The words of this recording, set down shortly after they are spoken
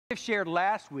shared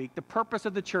last week, the purpose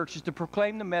of the church is to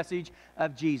proclaim the message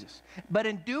of Jesus. But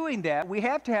in doing that, we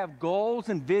have to have goals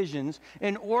and visions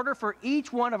in order for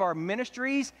each one of our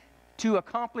ministries to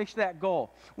accomplish that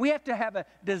goal. We have to have a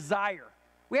desire.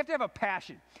 We have to have a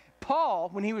passion. Paul,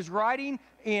 when he was writing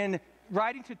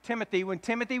to Timothy, when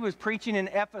Timothy was preaching in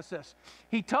Ephesus,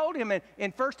 he told him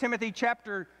in 1 Timothy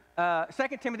chapter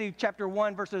 2 Timothy chapter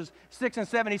 1, verses 6 and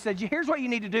 7, he said, here's what you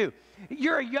need to do.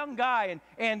 You're a young guy,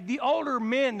 and the older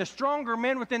men, the stronger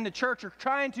men within the church are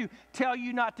trying to tell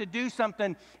you not to do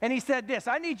something. And he said this,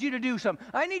 I need you to do something.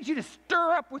 I need you to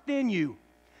stir up within you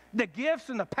the gifts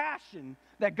and the passion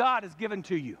that God has given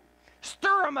to you.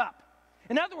 Stir them up.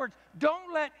 In other words,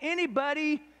 don't let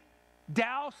anybody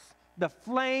douse the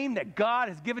flame that God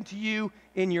has given to you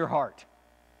in your heart.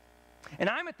 And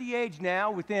I'm at the age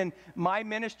now within my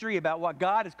ministry about what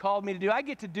God has called me to do. I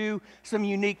get to do some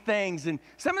unique things. And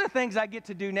some of the things I get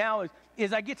to do now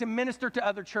is I get to minister to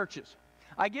other churches.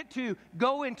 I get to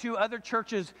go into other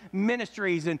churches'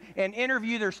 ministries and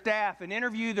interview their staff and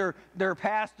interview their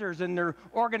pastors and their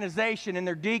organization and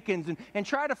their deacons and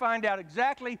try to find out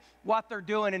exactly what they're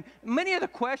doing. And many of the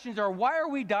questions are, why are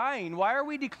we dying? Why are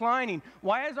we declining?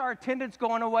 Why is our attendance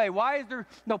going away? Why is there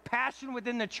no passion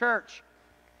within the church?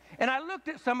 And I looked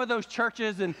at some of those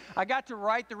churches, and I got to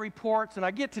write the reports, and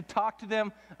I get to talk to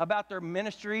them about their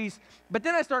ministries. But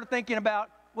then I started thinking about,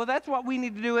 well, that's what we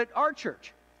need to do at our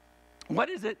church. What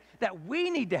is it that we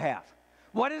need to have?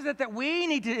 What is it that we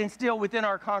need to instill within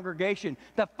our congregation?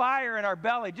 The fire in our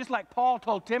belly, just like Paul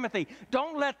told Timothy,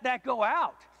 don't let that go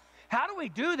out. How do we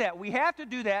do that? We have to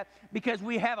do that because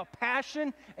we have a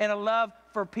passion and a love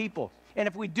for people. And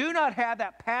if we do not have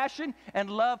that passion and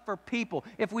love for people,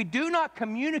 if we do not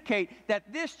communicate that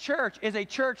this church is a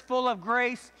church full of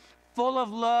grace, full of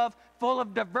love, full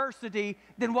of diversity,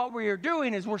 then what we are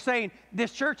doing is we're saying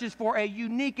this church is for a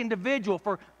unique individual,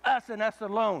 for us and us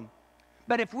alone.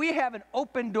 But if we have an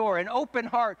open door, an open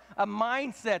heart, a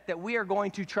mindset that we are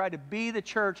going to try to be the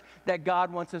church that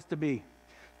God wants us to be.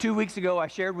 2 weeks ago, I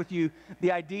shared with you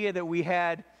the idea that we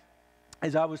had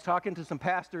as I was talking to some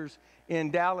pastors in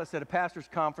Dallas at a pastor's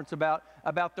conference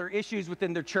about their issues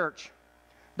within their church,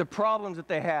 the problems that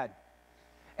they had.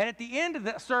 And at the end of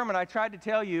that sermon, I tried to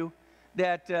tell you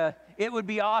that it would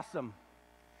be awesome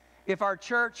if our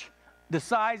church, the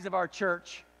size of our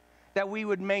church, that we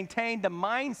would maintain the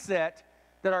mindset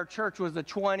that our church was a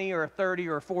 20 or a 30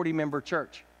 or a 40 member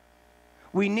church.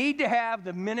 We need to have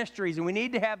the ministries and we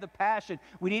need to have the passion.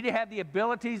 We need to have the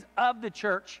abilities of the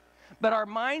church. But our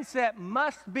mindset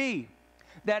must be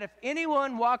that if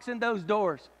anyone walks in those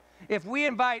doors, if we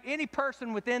invite any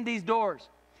person within these doors,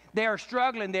 they are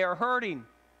struggling, they are hurting,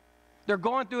 they're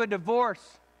going through a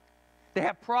divorce, they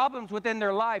have problems within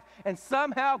their life, and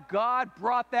somehow God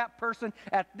brought that person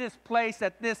at this place,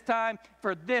 at this time,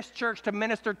 for this church to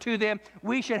minister to them,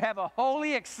 we should have a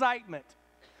holy excitement.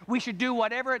 We should do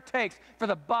whatever it takes for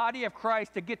the body of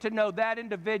Christ to get to know that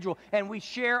individual, and we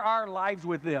share our lives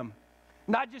with them.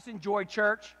 Not just enjoy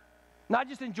church, not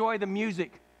just enjoy the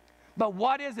music, but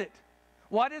what is it?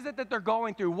 What is it that they're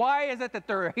going through? Why is it that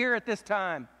they're here at this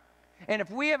time? And if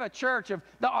we have a church of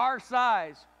our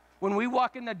size, when we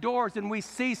walk in the doors and we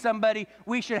see somebody,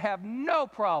 we should have no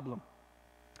problem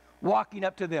walking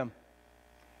up to them,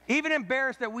 even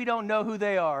embarrassed that we don't know who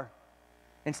they are,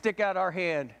 and stick out our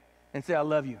hand and say, I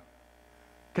love you.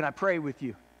 Can I pray with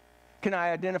you? Can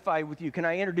I identify with you? Can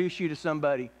I introduce you to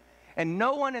somebody? And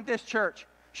no one in this church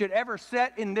should ever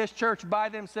sit in this church by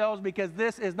themselves, because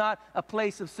this is not a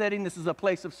place of sitting, this is a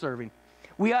place of serving.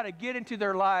 We ought to get into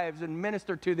their lives and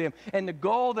minister to them. And the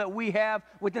goal that we have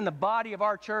within the body of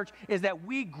our church is that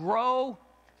we grow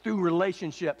through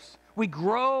relationships. We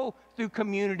grow through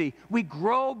community. We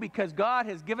grow because God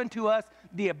has given to us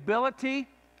the ability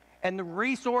and the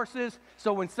resources,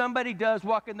 so when somebody does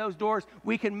walk in those doors,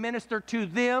 we can minister to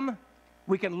them,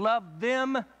 we can love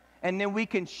them, and then we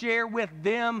can share with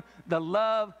them the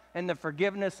love and the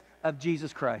forgiveness of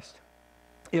Jesus Christ.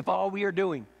 If all we are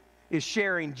doing is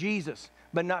sharing Jesus,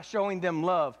 but not showing them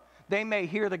love, they may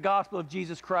hear the gospel of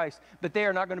Jesus Christ, but they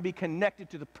are not going to be connected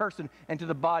to the person and to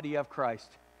the body of Christ.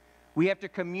 We have to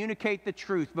communicate the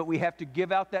truth, but we have to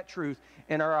give out that truth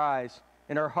in our eyes,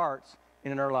 in our hearts,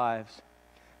 and in our lives.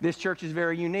 This church is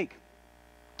very unique.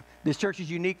 This church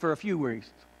is unique for a few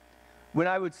reasons. When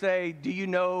I would say, do you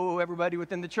know everybody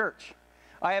within the church?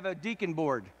 I have a deacon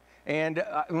board, and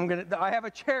I have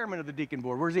a chairman of the deacon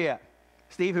board. Where's he at?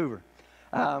 Steve Hoover.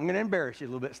 I'm going to embarrass you a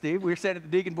little bit, Steve. We were sitting at the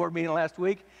deacon board meeting last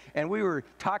week, and we were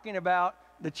talking about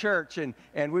the church, and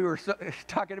we were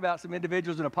talking about some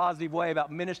individuals in a positive way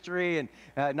about ministry,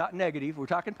 and not negative. We're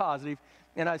talking positive.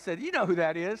 And I said, you know who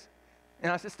that is?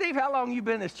 And I said, Steve, how long you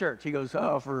been in this church? He goes,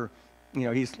 oh,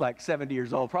 he's like 70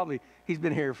 years old. Probably he's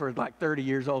been here for like 30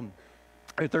 years old,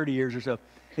 or 30 years or so.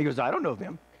 He goes, I don't know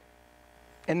them.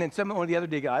 And then someone the other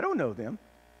day goes, I don't know them.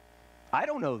 I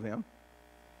don't know them.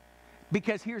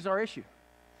 Because here's our issue.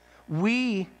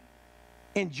 We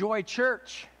enjoy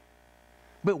church,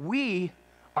 but we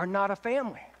are not a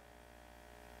family.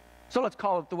 So let's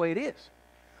call it the way it is.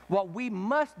 What we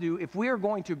must do if we are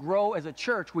going to grow as a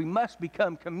church, we must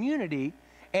become community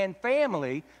and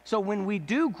family, so when we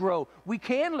do grow, we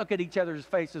can look at each other's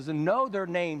faces and know their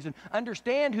names and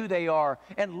understand who they are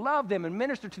and love them and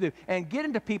minister to them and get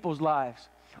into people's lives.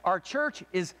 Our church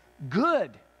is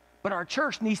good, but our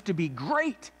church needs to be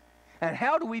great. And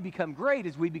how do we become great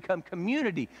is we become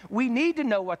community. We need to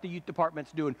know what the youth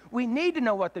department's doing. We need to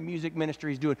know what the music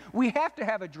ministry is doing. We have to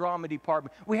have a drama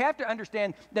department. We have to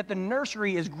understand that the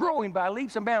nursery is growing by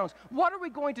leaps and bounds. What are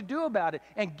we going to do about it?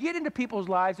 And get into people's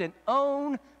lives and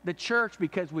own the church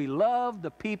because we love the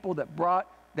people that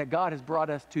God has brought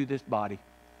us to this body.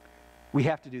 We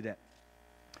have to do that.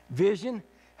 Vision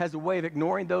has a way of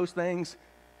ignoring those things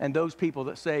and those people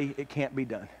that say it can't be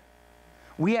done.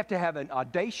 We have to have an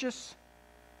audacious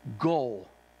goal,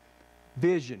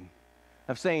 vision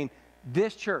of saying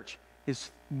this church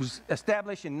was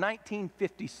established in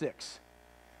 1956.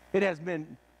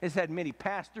 It's had many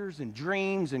pastors and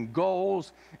dreams and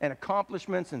goals and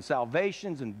accomplishments and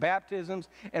salvations and baptisms.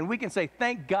 And we can say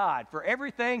thank God for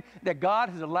everything that God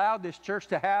has allowed this church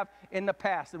to have in the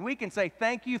past. And we can say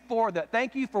thank you for that.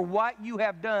 Thank you for what you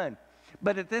have done.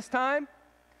 But at this time,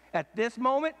 at this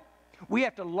moment, we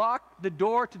have to lock the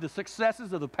door to the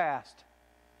successes of the past.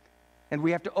 And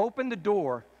we have to open the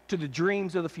door to the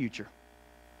dreams of the future.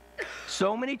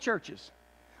 So many churches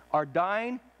are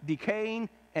dying, decaying,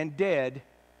 and dead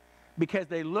because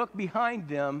they look behind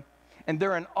them and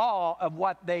they're in awe of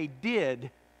what they did,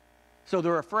 so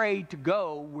they're afraid to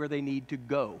go where they need to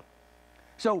go.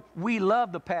 So we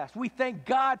love the past. We thank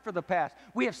God for the past.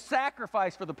 We have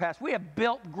sacrificed for the past. We have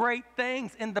built great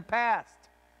things in the past.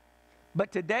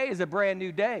 But today is a brand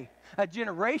new day. A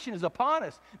generation is upon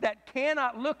us that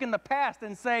cannot look in the past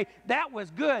and say, that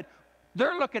was good.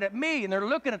 They're looking at me and they're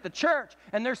looking at the church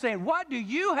and they're saying, what do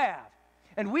you have?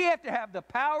 And we have to have the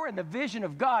power and the vision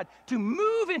of God to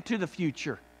move into the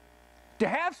future, to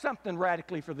have something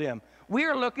radically for them. We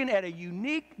are looking at a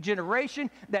unique generation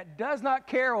that does not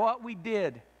care what we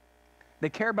did. They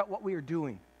care about what we are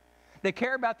doing. They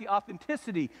care about the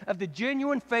authenticity of the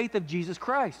genuine faith of Jesus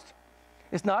Christ.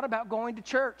 It's not about going to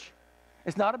church.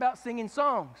 It's not about singing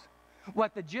songs.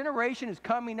 What the generation is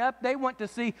coming up, they want to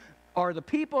see are the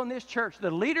people in this church,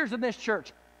 the leaders in this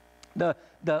church, the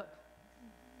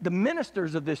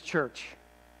ministers of this church,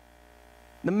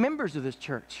 the members of this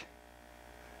church.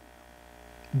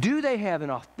 Do they have an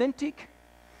authentic,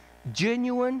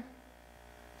 genuine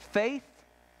faith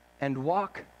and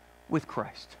walk with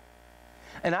Christ?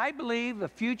 And I believe the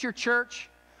future church,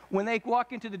 when they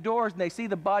walk into the doors and they see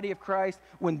the body of Christ,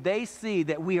 when they see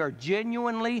that we are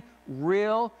genuinely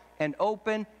real and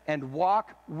open and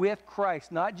walk with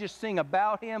Christ, not just sing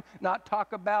about Him, not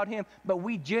talk about Him, but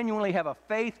we genuinely have a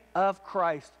faith of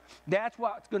Christ. That's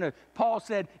what's going to, Paul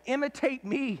said, imitate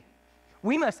me.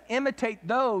 We must imitate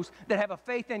those that have a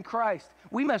faith in Christ.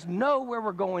 We must know where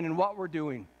we're going and what we're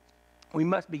doing. We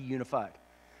must be unified.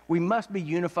 We must be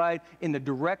unified in the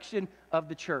direction of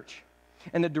the church.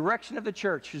 And the direction of the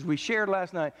church, as we shared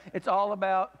last night, it's all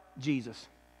about Jesus.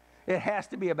 It has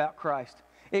to be about Christ.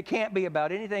 It can't be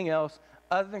about anything else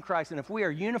other than Christ. And if we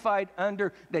are unified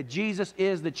under that Jesus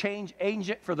is the change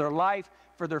agent for their life,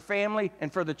 for their family,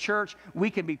 and for the church, we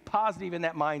can be positive in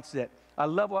that mindset. I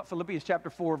love what Philippians chapter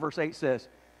 4, verse 8 says.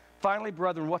 Finally,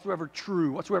 brethren, whatsoever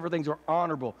true, whatsoever things are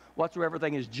honorable, whatsoever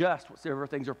thing is just, whatsoever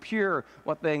things are pure,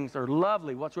 what things are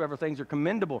lovely, whatsoever things are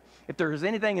commendable, if there is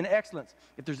anything in excellence,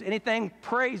 if there's anything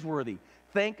praiseworthy,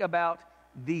 think about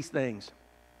these things.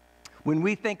 When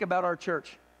we think about our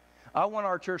church, I want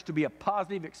our church to be a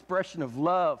positive expression of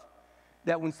love,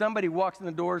 that when somebody walks in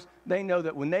the doors, they know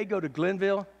that when they go to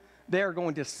Glenville, they are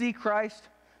going to see Christ.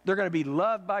 They're going to be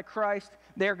loved by Christ.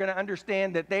 They're going to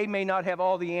understand that they may not have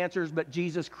all the answers, but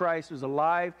Jesus Christ is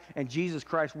alive, and Jesus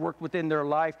Christ worked within their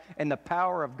life, and the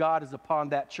power of God is upon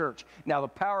that church. Now, the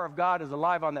power of God is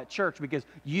alive on that church because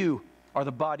you are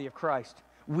the body of Christ.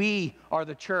 We are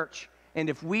the church. And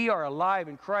if we are alive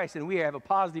in Christ and we have a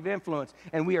positive influence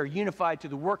and we are unified to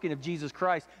the working of Jesus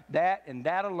Christ, that and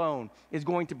that alone is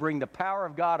going to bring the power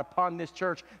of God upon this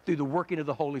church through the working of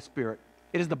the Holy Spirit.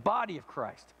 It is the body of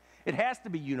Christ. It has to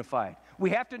be unified.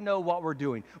 We have to know what we're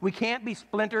doing. We can't be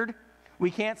splintered. We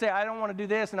can't say, I don't want to do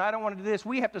this and I don't want to do this.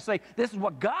 We have to say, this is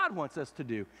what God wants us to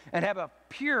do, and have a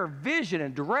pure vision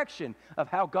and direction of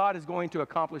how God is going to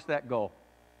accomplish that goal.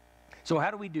 So how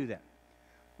do we do that?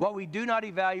 What we do not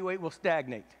evaluate will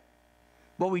stagnate.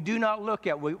 What we do not look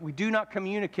at, we do not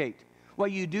communicate.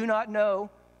 What you do not know,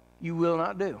 you will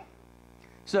not do.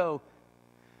 So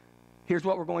here's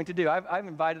what we're going to do. I've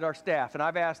invited our staff, and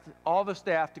I've asked all the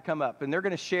staff to come up, and they're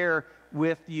going to share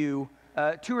with you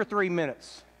 2 or 3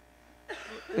 minutes.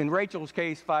 In Rachel's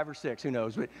case, 5 or 6, who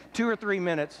knows, but 2 or 3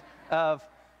 minutes of,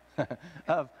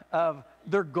 of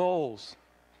their goals,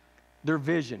 their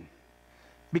vision.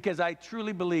 Because I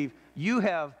truly believe you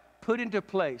have put into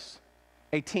place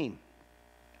a team.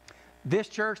 This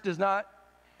church does not,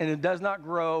 and it does not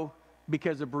grow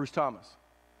because of Bruce Thomas.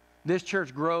 This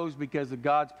church grows because of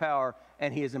God's power,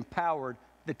 and He has empowered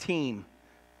the team,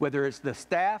 whether it's the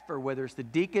staff or whether it's the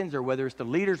deacons or whether it's the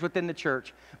leaders within the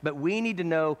church. But we need to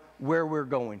know where we're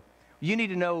going. You need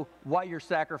to know what you're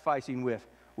sacrificing with.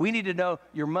 We need to know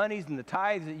your monies and the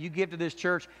tithes that you give to this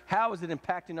church. How is it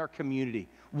impacting our community?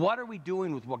 What are we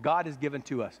doing with what God has given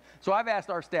to us? So I've asked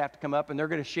our staff to come up, and they're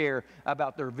going to share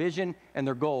about their vision and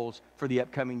their goals for the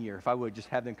upcoming year. If I would just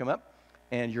have them come up,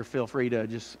 and you're feel free to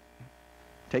just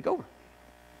take over.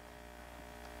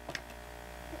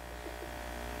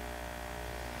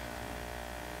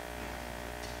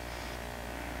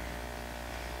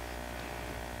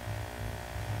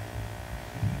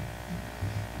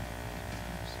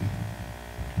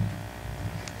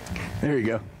 There you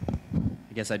go.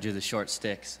 I guess I drew the short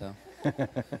stick, so.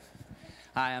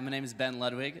 Hi, my name is Ben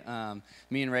Ludwig.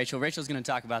 Me and Rachel's going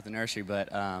to talk about the nursery, but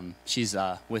she's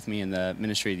with me in the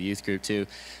ministry of the youth group too.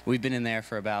 We've been in there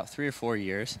for about 3 or 4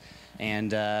 years,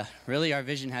 and really our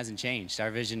vision hasn't changed.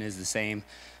 Our vision is the same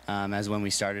as when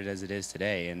we started as it is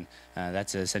today, and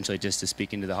that's essentially just to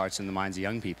speak into the hearts and the minds of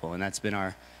young people, and that's been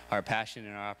our passion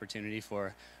and our opportunity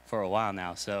for a while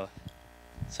now. So.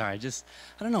 Sorry,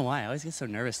 I don't know why. I always get so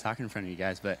nervous talking in front of you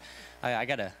guys, but I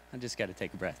just gotta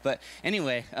take a breath. But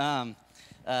anyway,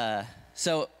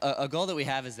 so a goal that we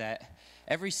have is that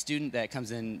every student that comes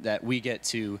in, that we get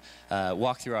to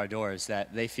walk through our doors,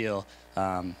 that they feel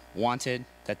wanted,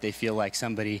 that they feel like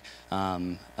somebody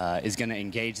is going to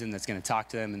engage them, that's going to talk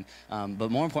to them, and but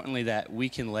more importantly, that we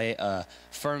can lay a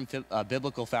firm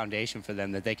biblical foundation for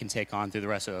them that they can take on through the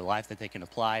rest of their life, that they can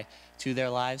apply to their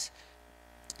lives.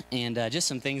 And just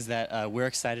some things that we're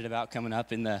excited about coming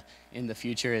up in the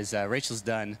future is Rachel's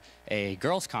done a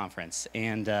girls' conference,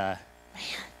 and man,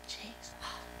 jeez,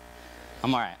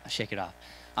 I'm all right. I'll shake it off.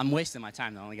 I'm wasting my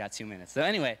time though. I only got 2 minutes. So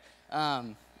anyway,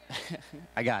 I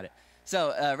got it.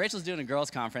 So Rachel's doing a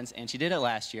girls' conference, and she did it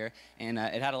last year, and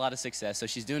it had a lot of success. So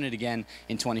she's doing it again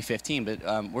in 2015. But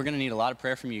we're going to need a lot of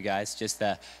prayer from you guys just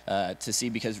to see,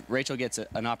 because Rachel gets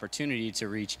an opportunity to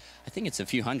reach, I think it's a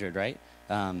few hundred, right?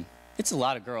 It's a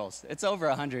lot of girls. It's over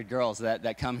 100 girls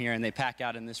that come here, and they pack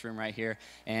out in this room right here.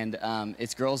 And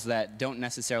it's girls that don't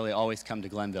necessarily always come to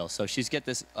Glenville. So she's get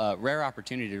this rare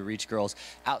opportunity to reach girls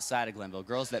outside of Glenville,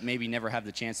 girls that maybe never have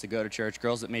the chance to go to church,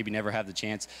 girls that maybe never have the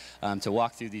chance to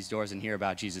walk through these doors and hear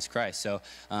about Jesus Christ. So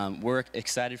we're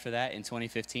excited for that in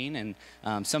 2015.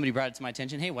 And somebody brought it to my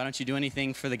attention, hey, why don't you do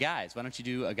anything for the guys? Why don't you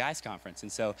do a guys conference?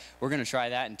 And so we're going to try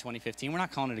that in 2015. We're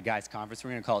not calling it a guys conference.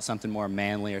 We're going to call it something more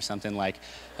manly, or something like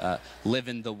live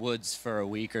in the woods for a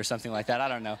week or something like that. I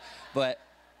don't know. But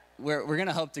we're going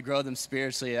to hope to grow them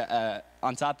spiritually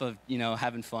on top of, you know,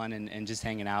 having fun and just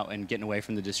hanging out and getting away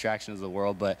from the distractions of the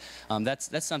world. But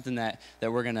that's something that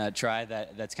we're going to try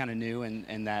that's kind of new,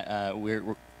 and that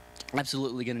we're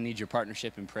absolutely going to need your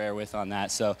partnership and prayer with on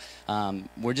that. So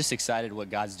we're just excited what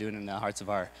God's doing in the hearts of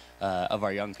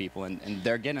our young people, and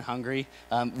they're getting hungry.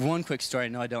 One quick story, I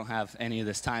know I don't have any of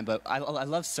this time, but I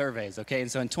love surveys, okay?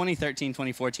 And so in 2013,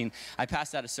 2014, I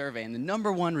passed out a survey, and the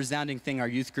 #1 resounding thing our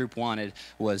youth group wanted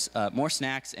was more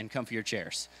snacks and comfier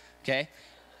chairs, okay?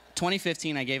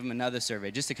 2015, I gave them another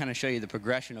survey just to kind of show you the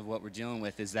progression of what we're dealing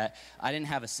with. Is that I didn't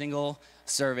have a single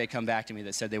survey come back to me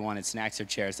that said they wanted snacks or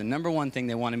chairs. The #1 thing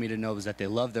they wanted me to know was that they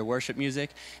loved their worship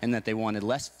music, and that they wanted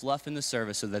less fluff in the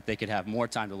service so that they could have more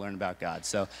time to learn about God.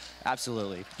 So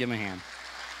absolutely, give them a hand.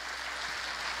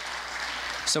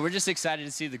 So we're just excited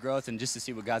to see the growth and just to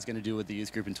see what God's going to do with the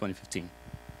youth group in 2015.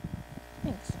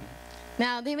 Thanks.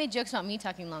 Now, they made jokes about me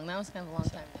talking long. That was kind of a long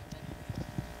time.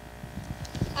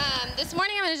 This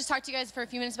morning I'm going to just talk to you guys for a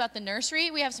few minutes about the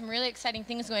nursery. We have some really exciting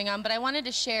things going on, but I wanted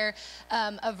to share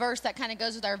a verse that kind of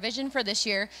goes with our vision for this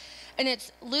year. And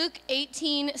it's Luke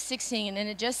 18:16, and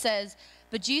it just says,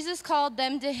 "But Jesus called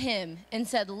them to him and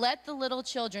said, 'Let the little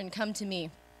children come to me,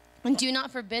 and do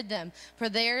not forbid them, for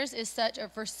theirs is such, or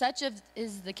for such of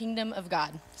is the kingdom of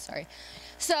God.'" Sorry.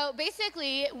 So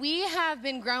basically, we have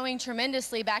been growing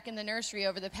tremendously back in the nursery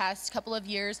over the past couple of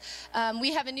years.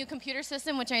 We have a new computer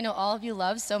system, which I know all of you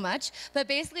love so much. But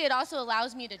basically, it also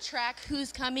allows me to track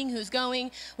who's coming, who's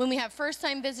going, when we have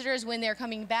first-time visitors, when they're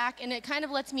coming back. And it kind of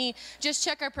lets me just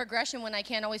check our progression when I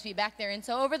can't always be back there. And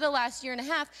so over the last year and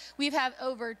a half, we've had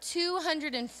over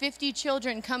 250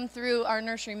 children come through our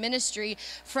nursery ministry,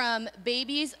 from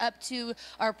babies up to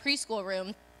our preschool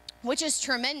room, which is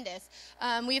tremendous.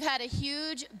 We've had a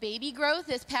huge baby growth.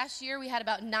 This past year, we had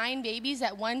about 9 babies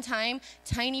at one time,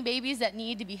 tiny babies that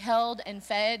need to be held and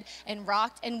fed and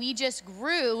rocked, and we just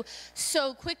grew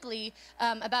so quickly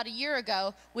about a year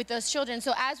ago with those children.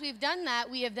 So as we've done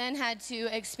that, we have then had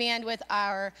to expand with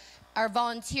our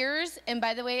volunteers. And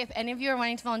by the way, if any of you are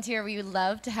wanting to volunteer, we would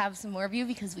love to have some more of you,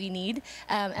 because we need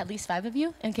at least 5 of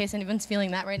you, in case anyone's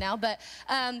feeling that right now. But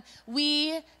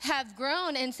we have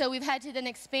grown, and so we've had to then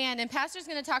expand. And Pastor's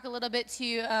going to talk a little bit to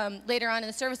you later on in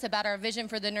the service about our vision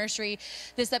for the nursery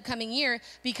this upcoming year.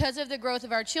 Because of the growth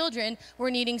of our children, we're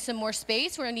needing some more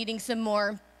space. We're needing some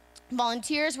more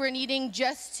volunteers. We're needing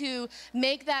just to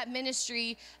make that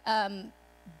ministry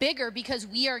bigger, because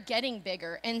we are getting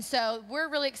bigger. And so we're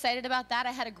really excited about that.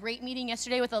 I had a great meeting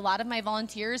yesterday with a lot of my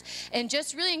volunteers, and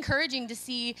just really encouraging to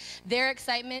see their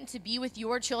excitement to be with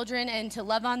your children and to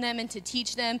love on them and to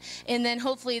teach them, and then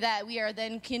hopefully that we are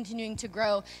then continuing to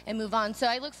grow and move on. So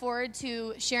I look forward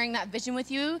to sharing that vision with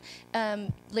you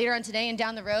later on today and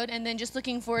down the road, and then just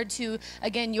looking forward to,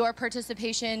 again, your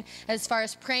participation as far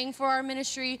as praying for our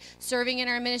ministry, serving in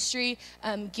our ministry,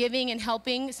 giving and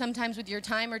helping sometimes with your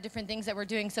time or different things that we're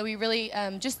doing. So we really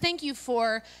just thank you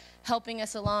for helping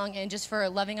us along, and just for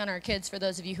loving on our kids, for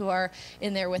those of you who are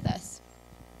in there with us.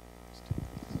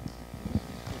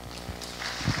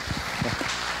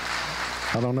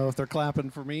 I don't know if they're clapping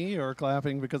for me or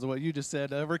clapping because of what you just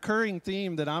said. A recurring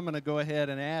theme that I'm going to go ahead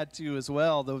and add to as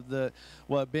well,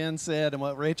 what Ben said and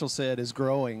what Rachel said, is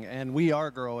growing, and we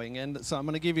are growing. And so I'm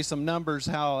going to give you some numbers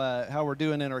how we're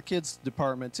doing in our kids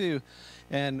department too.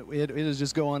 And it is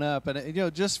just going up.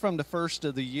 And just from the first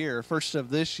of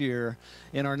this year,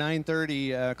 in our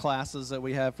 9:30 classes that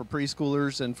we have for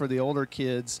preschoolers and for the older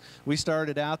kids, we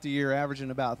started out the year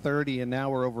averaging about 30, and now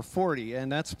we're over 40. And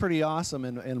that's pretty awesome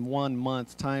in 1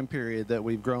 month time period that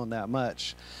we've grown that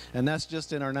much. And that's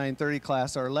just in our 9:30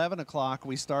 class. Our 11 o'clock,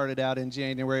 we started out in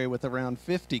January with around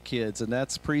 50 kids, and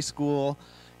that's preschool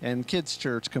and kids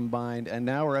church combined, and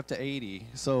now we're up to 80.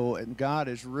 So God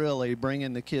is really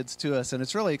bringing the kids to us, and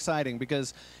it's really exciting,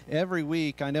 because every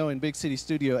week, I know in Big City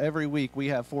Studio, every week we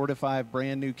have 4 to 5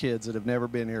 brand new kids that have never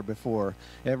been here before,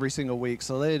 every single week.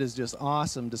 So it is just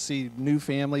awesome to see new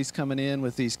families coming in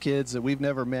with these kids that we've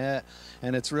never met,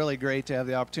 and it's really great to have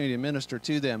the opportunity to minister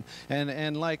to them.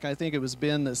 And like I think it was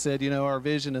Ben that said, our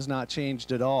vision has not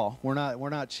changed at all. We're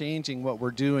not changing what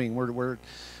we're doing. We're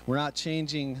not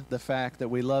changing the fact that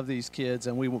we love these kids,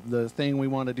 and the thing we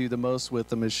want to do the most with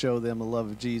them is show them the love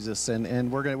of Jesus.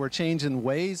 And we're changing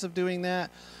ways of doing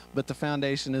that, but the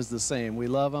foundation is the same. We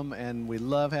love them, and we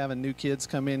love having new kids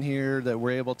come in here that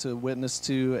we're able to witness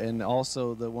to, and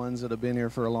also the ones that have been here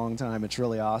for a long time. It's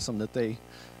really awesome that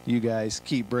you guys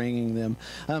keep bringing them.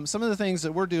 Some of the things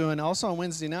that we're doing also on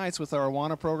Wednesday nights with our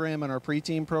Awana program and our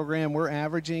preteen program, we're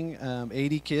averaging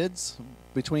 80 kids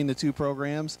between the two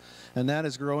programs, and that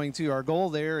is growing too. Our goal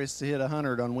there is to hit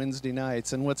 100 on Wednesday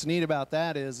nights, and what's neat about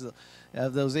that is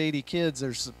of those 80 kids,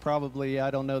 there's probably, I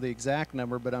don't know the exact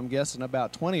number, but I'm guessing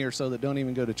about 20 or so that don't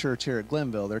even go to church here at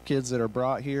Glenville. They're kids that are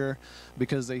brought here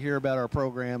because they hear about our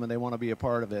program and they want to be a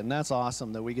part of it. And that's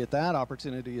awesome that we get that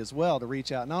opportunity as well to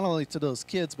reach out not only to those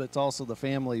kids, but to also the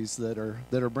families that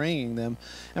are bringing them.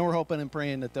 And we're hoping and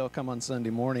praying that they'll come on Sunday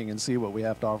morning and see what we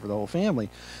have to offer the whole family.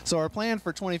 So our plan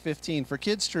for 2015, for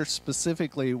Kids Church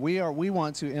specifically, we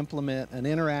want to implement an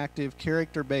interactive,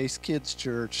 character-based kids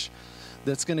church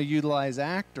that's going to utilize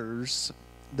actors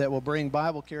that will bring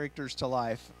Bible characters to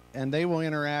life, and they will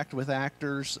interact with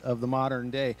actors of the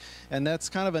modern day. And that's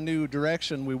kind of a new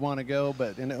direction we want to go,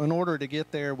 but in order to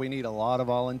get there, we need a lot of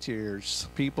volunteers,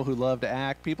 people who love to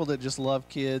act, people that just love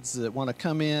kids, that want to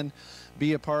come in,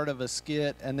 be a part of a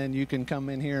skit, and then you can come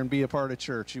in here and be a part of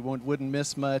church. You wouldn't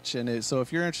miss much. And so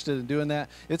if you're interested in doing that,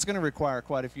 it's going to require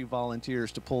quite a few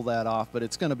volunteers to pull that off, but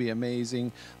it's going to be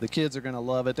amazing. The kids are going to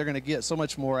love it. They're going to get so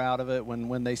much more out of it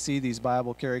when they see these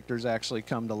Bible characters actually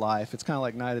come to life. It's kind of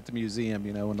like Night at the Museum,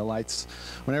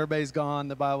 when everybody's gone,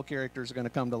 the Bible characters are going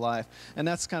to come to life. And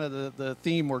that's kind of the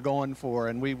theme we're going for.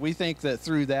 And we think that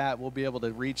through that, we'll be able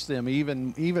to reach them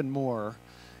even more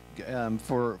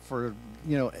for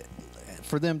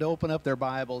for them to open up their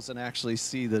Bibles and actually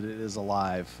see that it is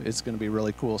alive. It's going to be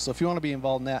really cool. So if you want to be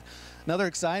involved in that. Another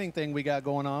exciting thing we got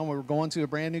going on, we're going to a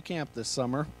brand new camp this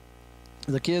summer.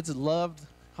 The kids loved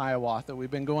Hiawatha.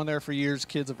 We've been going there for years.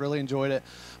 Kids have really enjoyed it.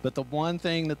 But the one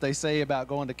thing that they say about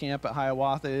going to camp at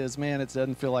Hiawatha is, man, it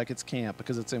doesn't feel like it's camp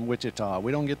because it's in Wichita.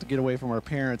 We don't get to get away from our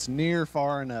parents near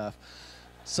far enough.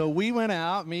 So we went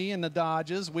out, me and the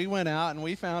Dodges, we went out and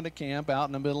we found a camp out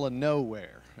in the middle of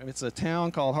nowhere. It's a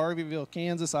town called Harveyville,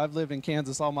 Kansas. I've lived in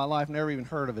Kansas all my life, never even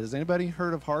heard of it. Has anybody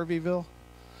heard of Harveyville?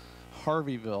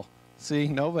 Harveyville. See,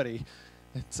 nobody.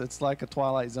 It's like a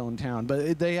Twilight Zone town.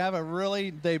 But they have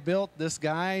they built, this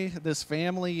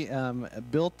family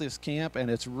built this camp, and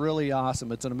it's really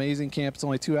awesome. It's an amazing camp. It's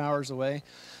only 2 hours away.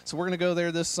 So we're going to go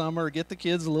there this summer, get the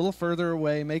kids a little further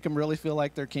away, make them really feel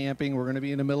like they're camping. We're going to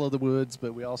be in the middle of the woods,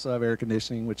 but we also have air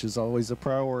conditioning, which is always a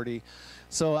priority.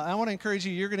 So I want to encourage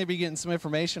you, you're going to be getting some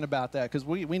information about that because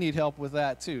we need help with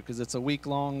that too, because it's a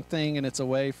week-long thing and it's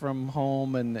away from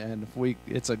home, and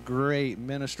it's a great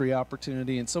ministry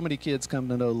opportunity, and so many kids come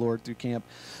to know the Lord through camp.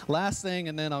 Last thing,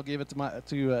 and then I'll give it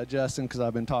to Justin because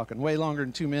I've been talking way longer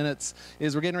than 2 minutes,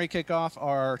 is we're getting ready to kick off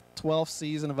our 12th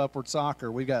season of Upward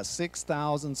Soccer. We've got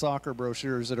 6,000 soccer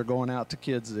brochures that are going out to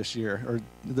kids this year, or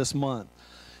this month.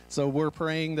 So we're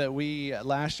praying that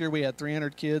last year we had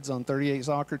 300 kids on 38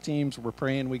 soccer teams. We're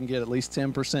praying we can get at least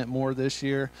 10% more this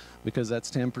year, because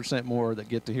that's 10% more that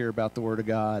get to hear about the Word of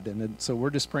God. And so we're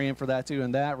just praying for that too,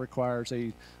 and that requires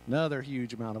another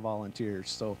huge amount of volunteers.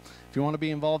 So if you want to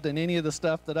be involved in any of the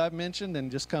stuff that I've mentioned, then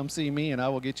just come see me and I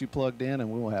will get you plugged in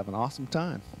and we will have an awesome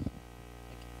time.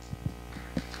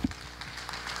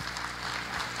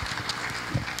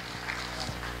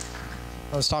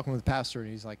 I was talking with the pastor, and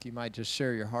he's like, you might just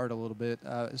share your heart a little bit.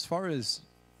 As far as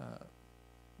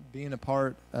being a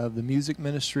part of the music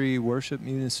ministry, worship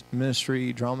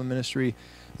ministry, drama ministry,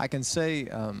 I can say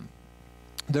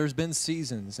there's been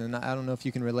seasons, and I don't know if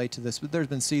you can relate to this, but there's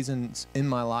been seasons in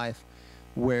my life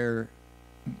where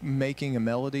making a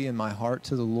melody in my heart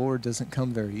to the Lord doesn't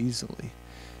come very easily.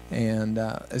 And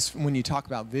when you talk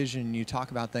about vision, you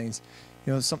talk about things,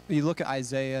 you look at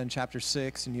Isaiah in chapter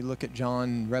 6, and you look at John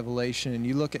in Revelation, and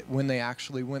you look at when they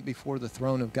actually went before the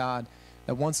throne of God,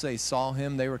 that once they saw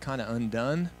him, they were kind of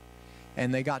undone,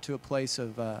 and they got to a place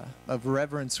of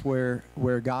reverence where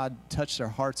God touched their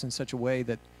hearts in such a way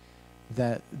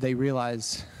that they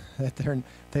realize that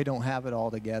they don't have it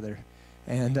all together.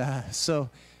 And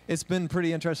so it's been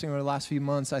pretty interesting over the last few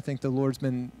months. I think the Lord's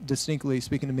been distinctly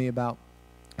speaking to me about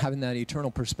having that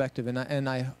eternal perspective, and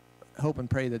I hope and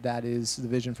pray that is the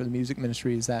vision for the music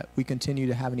ministry, is that we continue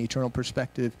to have an eternal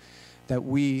perspective, that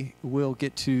we will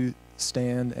get to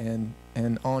stand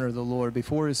and honor the Lord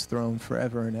before his throne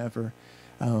forever and ever.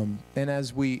 And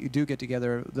as we do get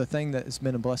together, the thing that has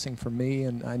been a blessing for me,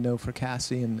 and I know for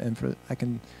Cassie, and for I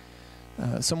can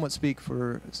somewhat speak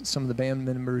for some of the band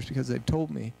members because they've told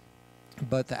me,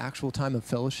 but the actual time of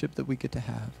fellowship that we get to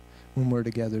have when we're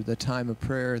together, the time of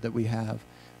prayer that we have,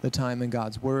 the time in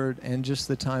God's Word, and just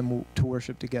the time to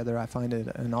worship together, I find it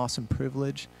an awesome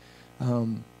privilege.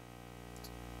 Psalm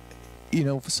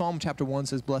chapter 1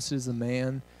 says, "Blessed is the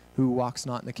man who walks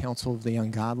not in the counsel of the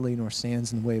ungodly, nor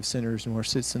stands in the way of sinners, nor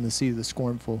sits in the seat of the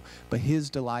scornful, but his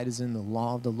delight is in the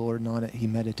law of the Lord, and on it he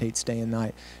meditates day and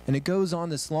night." And it goes on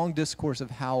this long discourse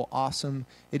of how awesome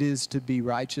it is to be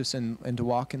righteous and to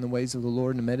walk in the ways of the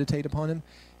Lord and to meditate upon him.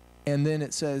 And then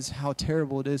it says how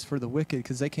terrible it is for the wicked,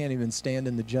 because they can't even stand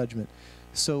in the judgment.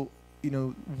 So,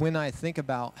 when I think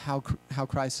about how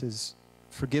Christ has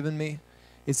forgiven me,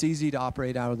 it's easy to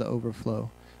operate out of the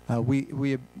overflow.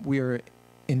 We are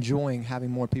enjoying having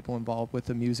more people involved with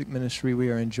the music ministry. We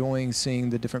are enjoying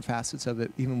seeing the different facets of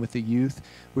it, even with the youth.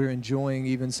 We're enjoying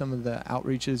even some of the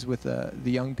outreaches with the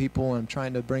young people, and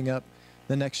trying to bring up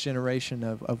the next generation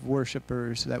of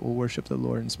worshipers that will worship the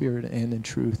Lord in spirit and in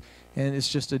truth. And it's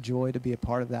just a joy to be a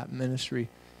part of that ministry.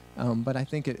 But I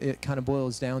think it kind of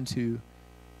boils down to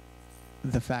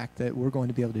the fact that we're going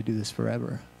to be able to do this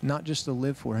forever. Not just to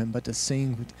live for him, but to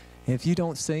sing. If you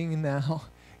don't sing now,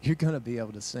 you're going to be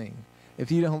able to sing.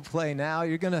 If you don't play now,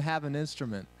 you're going to have an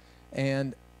instrument.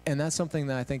 And that's something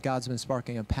that I think God's been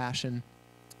sparking a passion.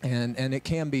 And it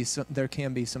can be, there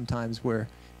can be some times where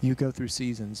you go through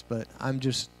seasons, but I'm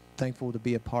just thankful to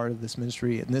be a part of this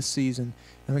ministry in this season.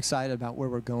 I'm excited about where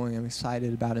we're going. I'm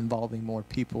excited about involving more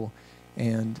people,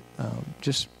 and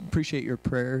just appreciate your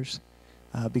prayers,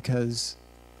 because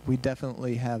we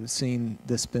definitely have seen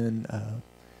this been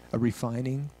a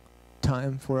refining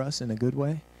time for us in a good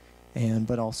way,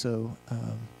 but also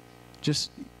just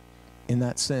in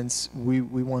that sense, we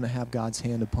want to have God's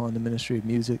hand upon the ministry of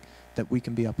music, that we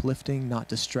can be uplifting, not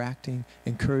distracting,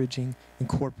 encouraging,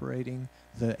 incorporating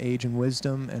the age and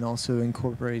wisdom, and also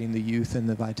incorporating the youth and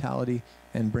the vitality,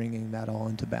 and bringing that all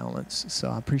into balance. So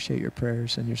I appreciate your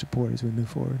prayers and your support as we move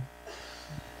forward.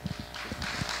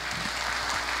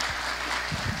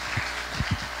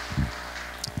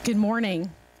 Good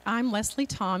morning. I'm Leslie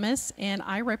Thomas, and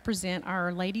I represent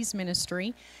our ladies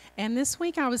ministry. And this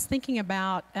week I was thinking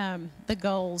about the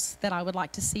goals that I would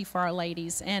like to see for our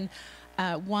ladies. And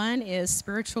one is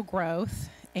spiritual growth,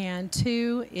 and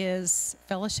 2 is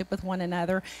fellowship with one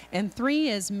another, and 3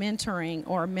 is mentoring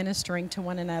or ministering to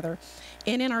one another.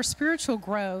 And in our spiritual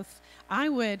growth, I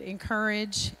would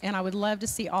encourage, and I would love to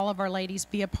see all of our ladies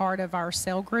be a part of our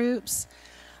cell groups.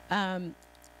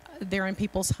 They're in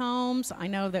people's homes. I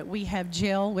know that we have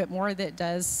Jill Whitmore that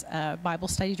does Bible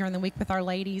study during the week with our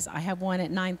ladies. I have one at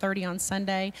 9:30 on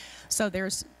Sunday. So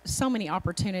there's so many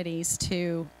opportunities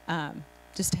to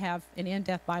just have an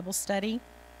in-depth Bible study,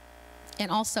 and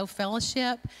also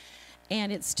fellowship.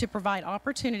 And it's to provide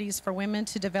opportunities for women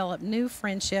to develop new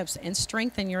friendships and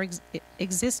strengthen your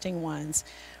existing ones.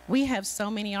 We have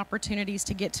so many opportunities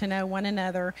to get to know one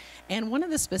another. And one of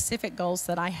the specific goals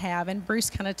that I have, and Bruce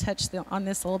kind of touched on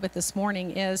this a little bit this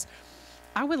morning, is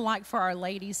I would like for our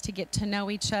ladies to get to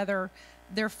know each other,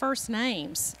 their first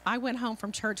names. I went home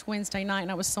from church Wednesday night,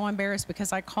 and I was so embarrassed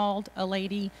because I called a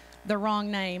lady the wrong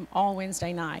name all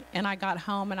Wednesday night. And I got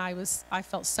home, and I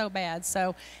felt so bad.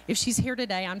 So if she's here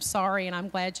today, I'm sorry, and I'm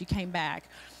glad you came back.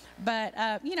 But,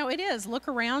 you know, it is. Look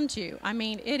around you. I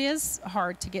mean, it is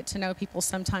hard to get to know people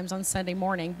sometimes on Sunday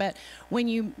morning. But when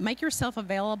you make yourself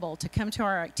available to come to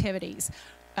our activities,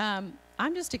 I'm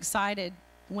just excited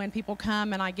when people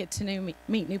come and I get to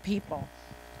meet new people.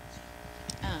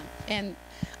 And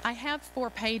I have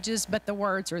 4 pages, but the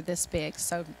words are this big,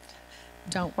 so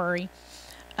don't worry.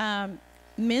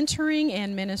 Mentoring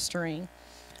and ministering.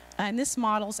 And this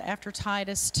model's after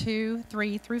Titus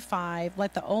 2:3-5.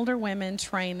 Let the older women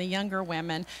train the younger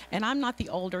women. And I'm not the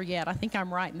older yet. I think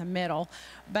I'm right in the middle.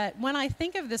 But when I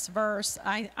think of this verse,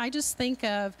 I just think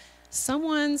of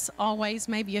someone's always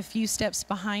maybe a few steps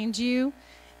behind you,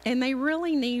 and they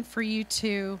really need for you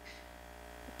to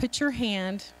put your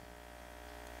hand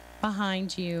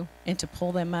behind you and to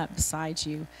pull them up beside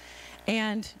you.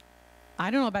 And I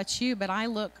don't know about you, but I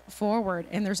look forward,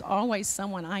 and there's always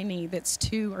someone I need that's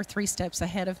 2 or 3 steps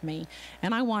ahead of me,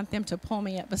 and I want them to pull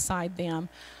me up beside them.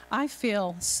 I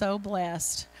feel so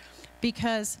blessed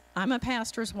because I'm a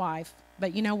pastor's wife,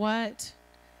 but you know what?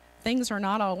 Things are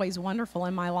not always wonderful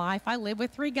in my life. I live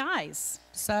with 3 guys,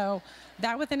 so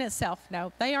that within itself,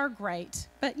 no, they are great.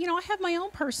 But, you know, I have my own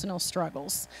personal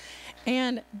struggles.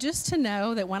 And just to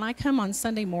know that when I come on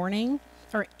Sunday morning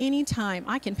or any time,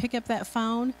 I can pick up that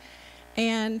phone,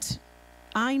 and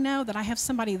I know that I have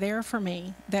somebody there for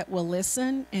me that will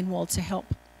listen and will to help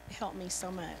me so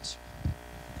much.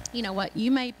 You know what? You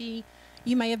may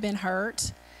have been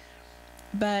hurt,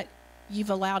 but you've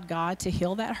allowed God to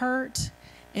heal that hurt,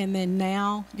 and then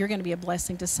now you're going to be a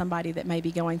blessing to somebody that may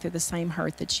be going through the same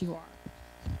hurt that you are.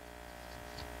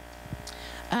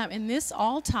 And this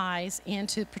all ties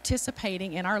into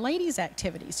participating in our ladies'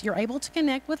 activities. You're able to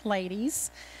connect with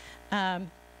ladies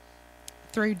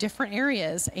through different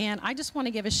areas. And I just want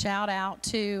to give a shout out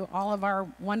to all of our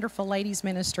wonderful ladies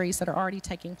ministries that are already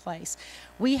taking place.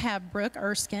 We have Brooke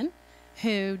Erskine,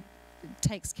 who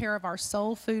takes care of our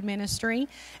soul food ministry,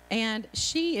 and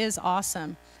she is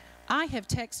awesome. I have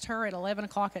texted her at 11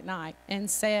 o'clock at night and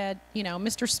said, you know,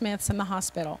 Mr. Smith's in the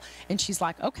hospital. And she's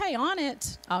like, okay, on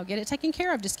it. I'll get it taken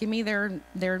care of. Just give me their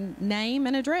name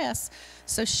and address.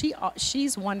 So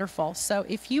she's wonderful. So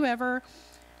if you ever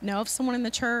know of someone in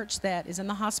the church that is in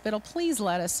the hospital, please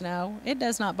let us know. It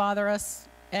does not bother us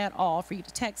at all for you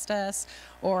to text us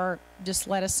or just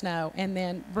let us know. And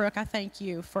then, Brooke, I thank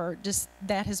you for just,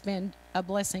 that has been a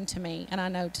blessing to me, and I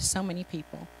know to so many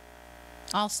people.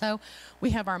 Also,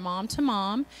 we have our Mom to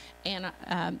Mom, and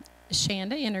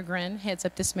Shanda Integrin heads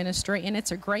up this ministry, and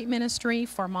it's a great ministry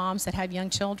for moms that have young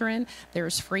children.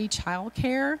 There's free child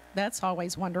care. That's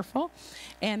always wonderful.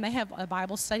 And they have a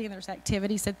Bible study, and there's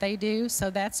activities that they do.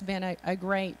 So that's been a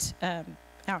great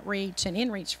outreach and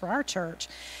inreach for our church.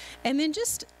 And then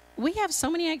we have so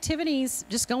many activities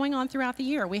just going on throughout the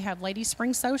year. We have Ladies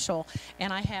Spring Social,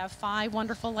 and I have 5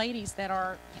 wonderful ladies that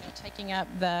are taking up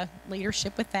the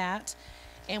leadership with that.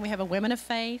 And we have a Women of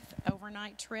Faith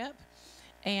overnight trip,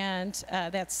 and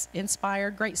that's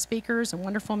inspired great speakers and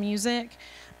wonderful music.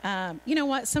 You know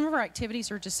what? Some of our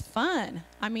activities are just fun.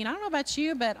 I mean, I don't know about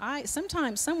you, but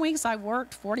some weeks I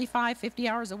worked 45, 50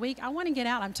 hours a week. I want to get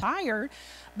out. I'm tired,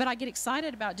 but I get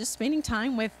excited about just spending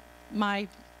time with my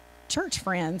church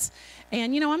friends.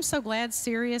 And, you know, I'm so glad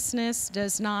seriousness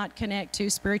does not connect to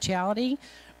spirituality,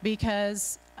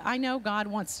 because I know God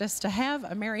wants us to have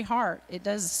a merry heart. It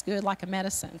does us good like a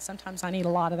medicine. Sometimes I need a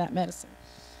lot of that medicine.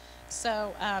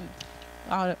 So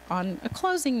on a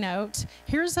closing note,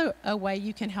 here's a way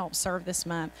you can help serve this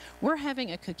month. We're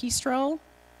having a cookie stroll,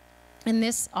 and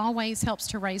this always helps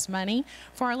to raise money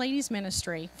for our ladies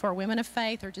ministry, for women of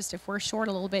faith, or just if we're short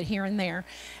a little bit here and there.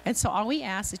 And so all we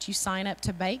ask that you sign up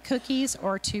to bake cookies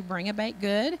or to bring a baked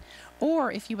good,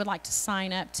 or if you would like to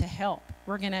sign up to help.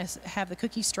 We're going to have the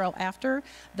cookie stroll after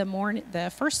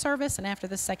the first service and after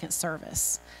the second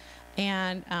service.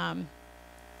 And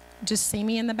just see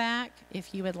me in the back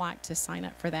if you would like to sign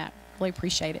up for that. Really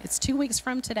appreciate it. It's 2 weeks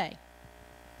from today.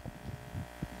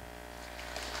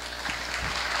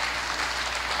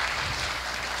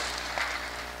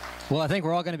 Well, I think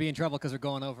we're all going to be in trouble because we're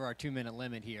going over our 2-minute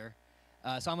limit here.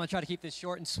 So I'm going to try to keep this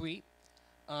short and sweet.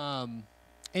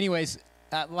 Anyways,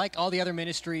 like all the other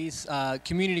ministries,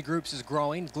 community groups is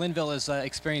growing. Glenville is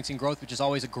experiencing growth, which is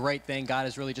always a great thing. God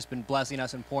has really just been blessing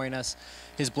us and pouring us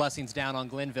his blessings down on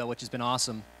Glenville, which has been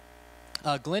awesome.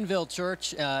 Glenville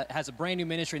Church has a brand new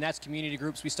ministry, and that's community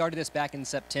groups. We started this back in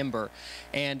September.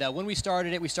 And when we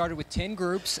started it, we started with 10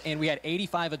 groups, and we had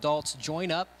 85 adults join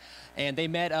up. And they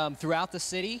met throughout the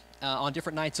city on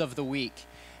different nights of the week.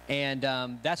 And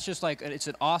that's just like, it's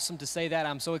awesome to say that.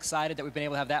 I'm so excited that we've been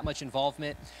able to have that much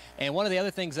involvement. And one of the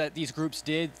other things that these groups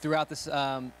did throughout this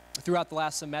throughout the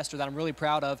last semester that I'm really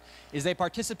proud of is they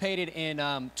participated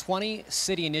in 20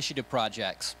 city initiative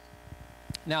projects.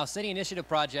 Now, city initiative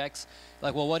projects,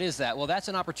 like, well, what is that? Well, that's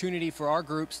an opportunity for our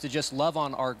groups to just love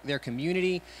on their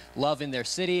community, love in their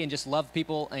city, and just love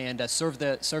people and serve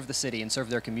the city and serve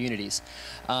their communities.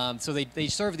 So they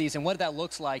serve these, and what that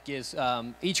looks like is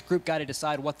each group got to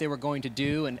decide what they were going to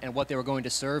do and what they were going to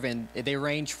serve, and they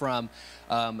range from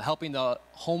helping the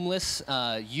homeless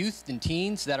youth and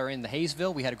teens that are in the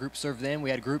Hayesville. We had a group serve them. We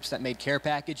had groups that made care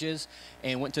packages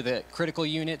and went to the critical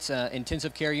units,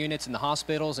 intensive care units in the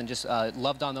hospitals, and just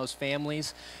loved on those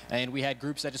families. And we had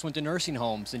groups that just went to nursing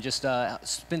homes and just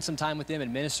spent some time with them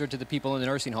and ministered to the people in the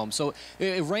nursing homes. So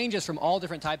it ranges from all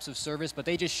different types of service, but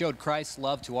they just showed Christ's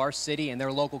love to our city and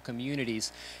their local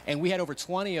communities. And we had over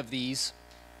 20 of these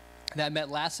that met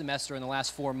last semester in the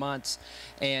last 4 months.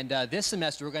 And this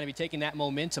semester, we're going to be taking that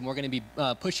momentum. We're going to be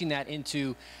pushing that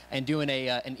into and doing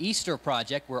an Easter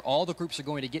project where all the groups are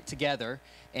going to get together.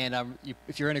 And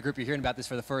if you're in a group, you're hearing about this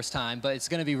for the first time, but it's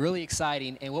going to be really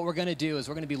exciting. And what we're going to do is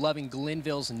we're going to be loving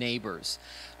Glenville's neighbors.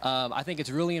 I think it's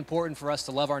really important for us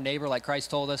to love our neighbor like Christ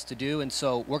told us to do. And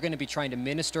so we're going to be trying to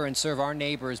minister and serve our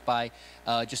neighbors by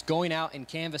just going out and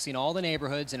canvassing all the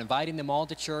neighborhoods and inviting them all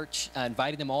to church,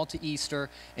 inviting them all to Easter,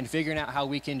 and figuring out how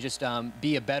we can just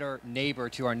be a better neighbor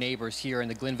to our neighbors here in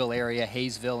the Glenville area,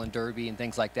 Hayesville and Derby and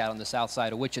things like that on the south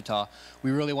side of Wichita.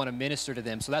 We really want to minister to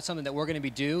them. So that's something that we're going to be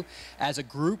do as a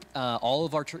group. All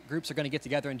of our groups are going to get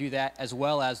together and do that, as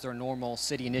well as their normal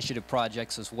city initiative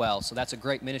projects as well. So that's a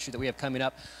great ministry that we have coming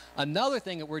up. Another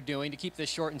thing that we're doing to keep this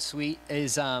short and sweet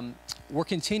is we're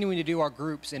continuing to do our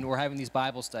groups, and we're having these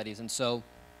Bible studies. And so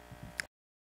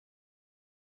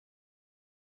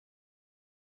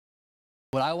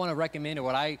what I want to recommend, or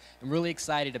what I am really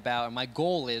excited about, and my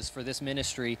goal is for this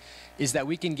ministry, is that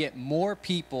we can get more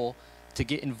people to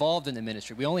get involved in the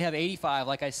ministry. We only have 85,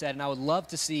 like I said, and I would love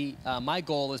to see, my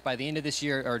goal is by the end of this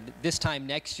year, or this time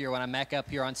next year when I'm back up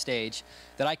here on stage,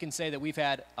 that I can say that we've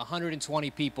had 120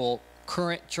 people,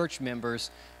 current church members,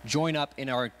 join up and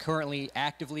are currently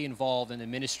actively involved in the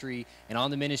ministry and on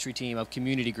the ministry team of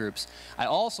community groups. I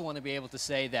also want to be able to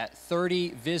say that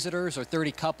 30 visitors or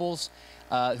 30 couples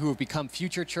who have become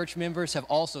future church members have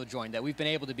also joined, that we've been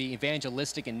able to be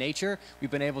evangelistic in nature.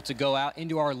 We've been able to go out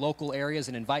into our local areas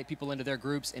and invite people into their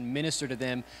groups and minister to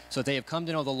them so that they have come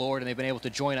to know the Lord and they've been able to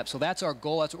join up. So that's our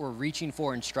goal. That's what we're reaching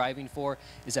for and striving for,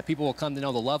 is that people will come to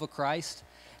know the love of Christ,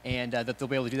 and that they'll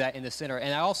be able to do that in the center.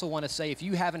 And I also want to say, if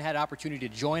you haven't had an opportunity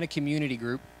to join a community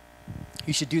group,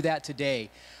 you should do that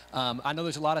today. I know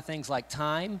there's a lot of things like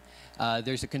time.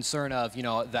 There's a concern of,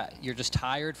 that you're just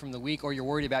tired from the week, or you're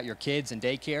worried about your kids and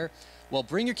daycare. Well,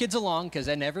 bring your kids along, because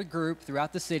in every group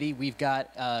throughout the city, we've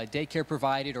got daycare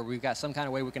provided, or we've got some kind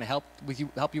of way we can help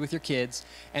you with your kids.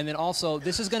 And then also,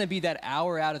 this is going to be that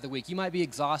hour out of the week. You might be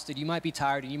exhausted, you might be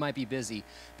tired, and you might be busy,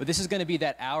 but this is going to be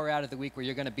that hour out of the week where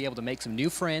you're going to be able to make some new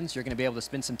friends. You're going to be able to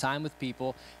spend some time with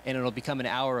people, and it'll become an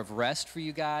hour of rest for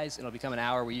you guys. It'll become an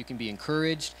hour where you can be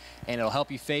encouraged, and it'll help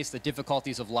you face face the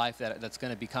difficulties of life that's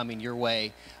going to be coming your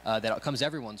way, that comes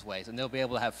everyone's ways. And they'll be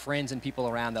able to have friends and people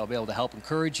around that will be able to help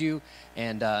encourage you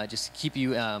and just keep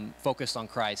you focused on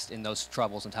Christ in those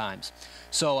troubles and times.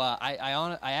 So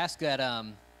I ask that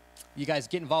you guys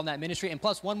get involved in that ministry. And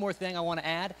plus, one more thing I want to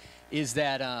add is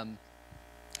that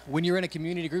when you're in a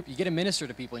community group, you get to minister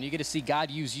to people, and you get to see God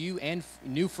use you and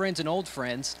new friends and old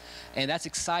friends, and that's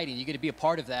exciting. You get to be a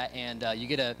part of that, and you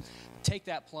get to take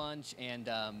that plunge and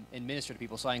minister to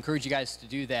people. So I encourage you guys to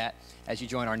do that as you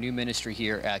join our new ministry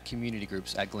here at Community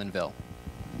Groups at Glenville.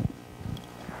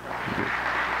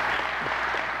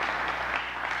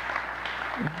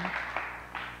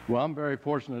 Well, I'm very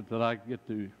fortunate that I get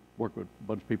to work with a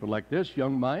bunch of people like this,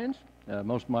 young minds.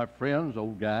 Most of my friends,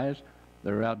 old guys,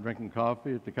 they're out drinking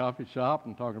coffee at the coffee shop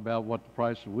and talking about what the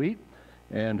price of wheat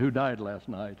and who died last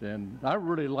night. And I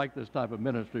really like this type of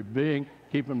ministry,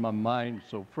 keeping my mind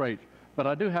so fresh. But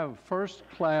I do have a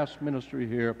first-class ministry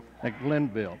here at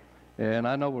Glenville. And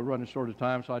I know we're running short of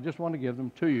time, so I just want to give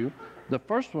them to you. The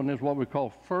first one is what we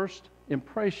call First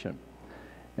Impression.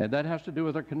 And that has to do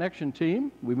with our connection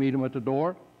team. We meet them at the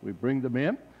door. We bring them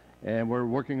in. And we're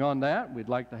working on that. We'd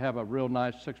like to have a real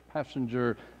nice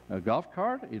 6-passenger golf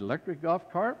cart, electric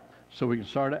golf cart, so we can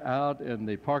start it out in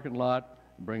the parking lot,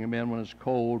 bring them in when it's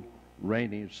cold,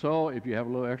 rainy. So if you have a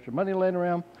little extra money laying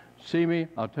around, see me.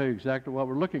 I'll tell you exactly what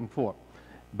we're looking for.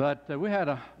 But we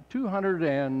had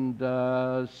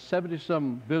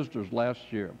 270-some visitors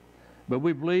last year. But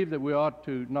we believe that we ought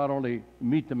to not only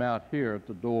meet them out here at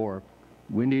the door,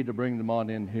 we need to bring them on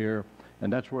in here,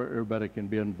 and that's where everybody can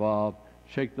be involved.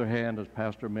 Shake their hand, as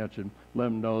Pastor mentioned, let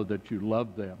them know that you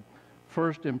love them.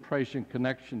 First Impression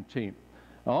Connection Team.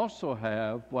 I also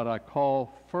have what I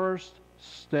call First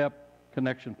Step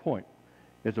Connection Point.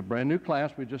 It's a brand new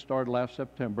class we just started last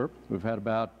September. We've had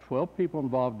about 12 people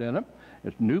involved in it.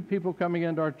 It's new people coming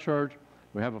into our church.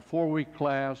 We have a 4-week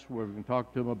class where we can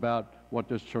talk to them about what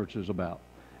this church is about.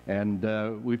 And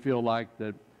we feel like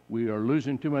that we are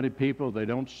losing too many people. They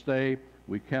don't stay.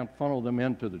 We can't funnel them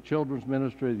into the children's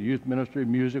ministry, the youth ministry,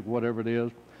 music, whatever it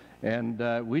is. And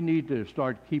we need to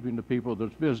start keeping the people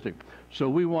that's visiting. So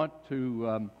we want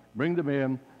to bring them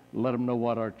in, let them know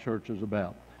what our church is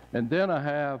about. And then I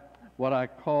have what I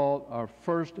call our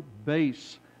First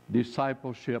Base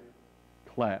Discipleship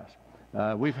class.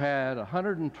 We've had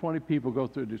 120 people go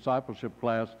through discipleship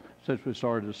class since we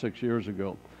started 6 years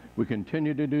ago. We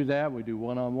continue to do that. We do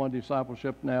one-on-one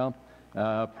discipleship now.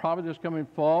 Probably this coming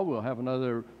fall, we'll have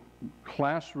another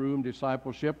classroom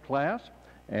discipleship class.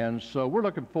 And so we're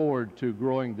looking forward to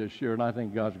growing this year, and I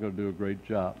think God's going to do a great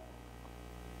job.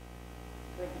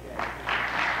 Thank you, Dad.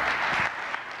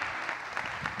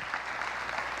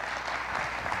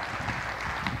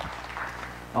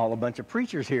 All a bunch of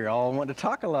preachers here, all want to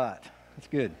talk a lot. That's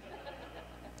good.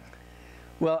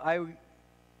 Well,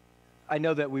 I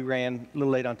know that we ran a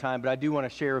little late on time, but I do want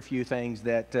to share a few things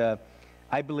that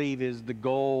I believe is the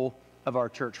goal of our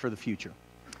church for the future.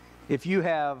 If you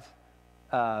have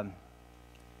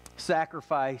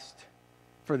sacrificed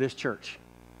for this church,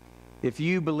 if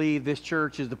you believe this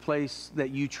church is the place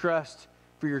that you trust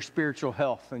for your spiritual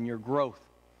health and your growth,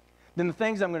 then the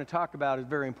things I'm going to talk about is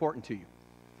very important to you,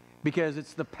 because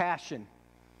it's the passion,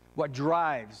 what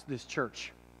drives this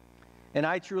church. And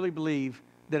I truly believe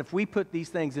that if we put these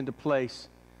things into place,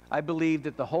 I believe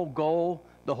that the whole goal,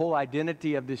 the whole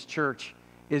identity of this church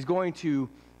is going to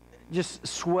just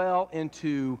swell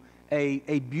into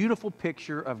a beautiful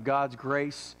picture of God's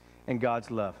grace and God's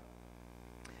love.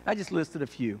 I just listed a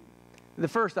few. The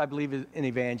first, I believe, is in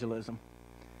evangelism.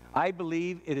 I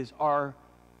believe it is our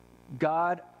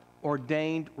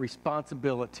God-ordained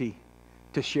responsibility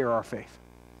to share our faith.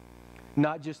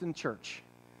 Not just in church,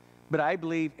 but I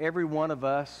believe every one of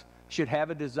us should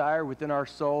have a desire within our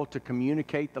soul to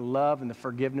communicate the love and the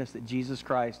forgiveness that Jesus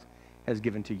Christ has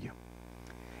given to you.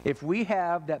 If we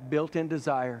have that built-in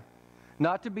desire,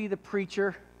 not to be the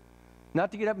preacher,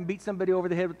 not to get up and beat somebody over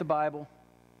the head with the Bible,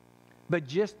 but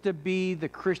just to be the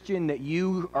Christian that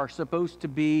you are supposed to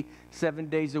be 7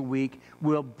 days a week,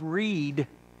 will breed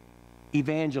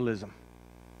evangelism,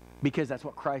 because that's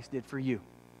what Christ did for you.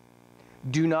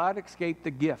 Do not escape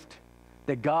the gift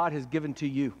that God has given to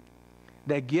you.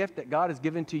 That gift that God has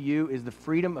given to you is the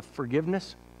freedom of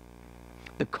forgiveness,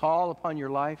 the call upon your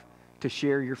life to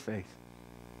share your faith.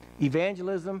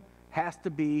 Evangelism has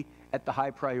to be at the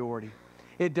high priority.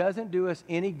 It doesn't do us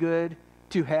any good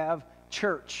to have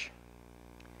church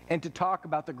and to talk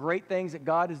about the great things that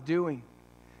God is doing,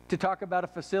 to talk about a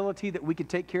facility that we can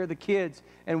take care of the kids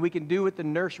and we can do with the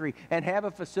nursery, and have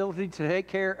a facility to take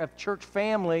care of church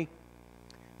family,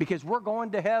 because we're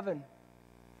going to heaven.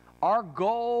 Our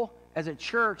goal as a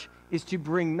church is to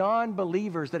bring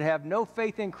non-believers that have no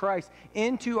faith in Christ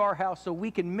into our house so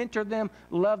we can mentor them,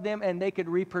 love them, and they could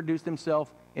reproduce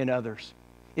themselves in others.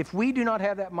 If we do not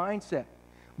have that mindset,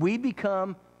 we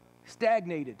become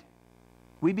stagnated.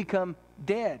 We become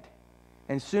dead.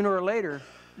 And sooner or later,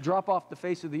 drop off the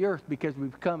face of the earth because we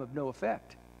become of no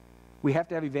effect. We have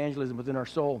to have evangelism within our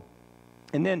soul.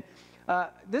 And then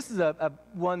this is a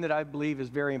one that I believe is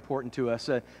very important to us.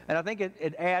 And I think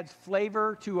it adds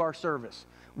flavor to our service.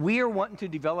 We are wanting to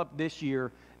develop this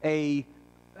year a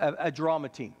drama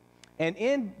team. And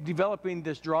in developing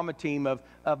this drama team of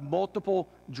multiple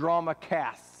drama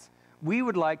casts, we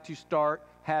would like to start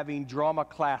having drama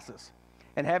classes.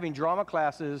 And having drama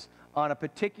classes on a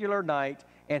particular night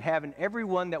and having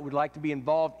everyone that would like to be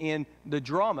involved in the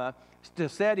drama to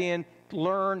set in,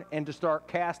 learn, and to start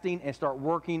casting and start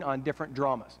working on different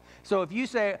dramas. So if you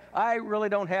say, I really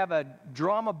don't have a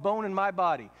drama bone in my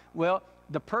body, well,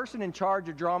 the person in charge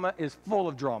of drama is full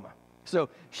of drama. So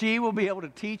she will be able to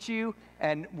teach you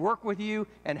and work with you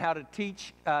and how to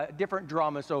teach different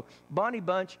dramas. So Bonnie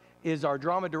Bunch is our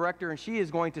drama director, and she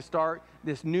is going to start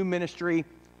this new ministry.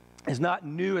 It's not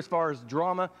new as far as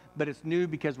drama, but it's new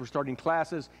because we're starting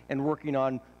classes and working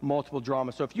on multiple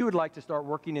dramas. So if you would like to start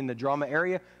working in the drama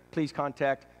area, please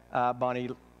contact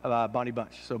Bonnie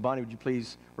Bunch. So Bonnie, would you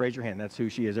please raise your hand? That's who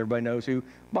she is. Everybody knows who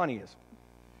Bonnie is.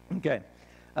 Okay.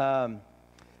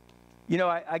 You know,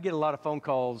 I get a lot of phone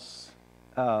calls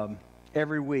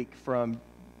every week from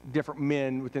different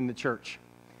men within the church.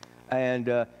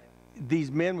 And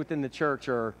these men within the church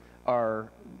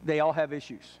they all have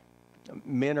issues.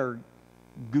 Men are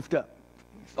goofed up.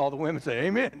 All the women say,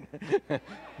 amen.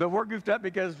 But we're goofed up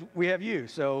because we have you.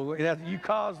 So you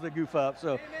caused the goof up.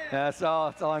 So that's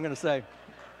all I'm going to say.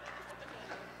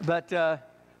 But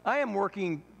I am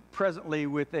working presently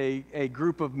with a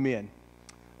group of men.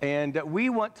 And we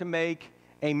want to make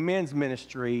a men's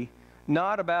ministry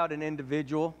not about an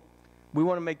individual. We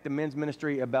want to make the men's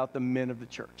ministry about the men of the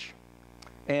church.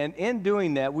 And in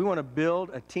doing that, we want to build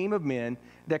a team of men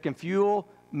that can fuel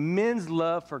men's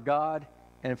love for God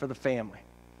and for the family.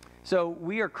 So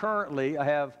we are currently, I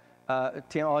have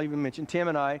Tim, I'll even mention, Tim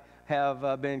and I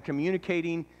have been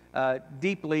communicating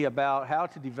deeply about how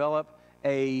to develop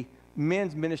a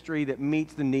men's ministry that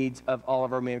meets the needs of all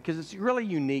of our men, because it's really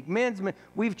unique.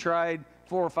 We've tried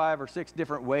 4 or 5 or 6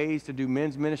 different ways to do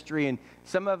men's ministry, and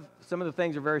some of the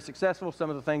things are very successful, some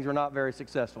of the things are not very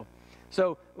successful.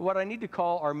 So what I need to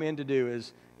call our men to do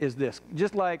is this.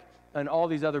 Just like in all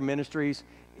these other ministries,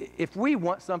 if we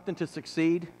want something to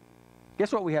succeed,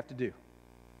 guess what we have to do?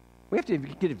 We have to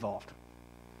get involved.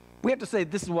 We have to say,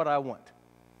 this is what I want.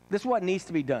 This is what needs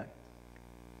to be done.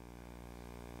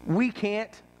 We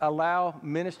can't allow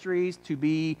ministries to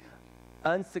be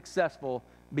unsuccessful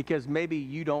because maybe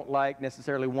you don't like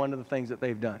necessarily one of the things that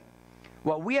they've done.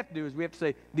 What we have to do is we have to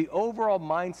say the overall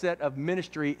mindset of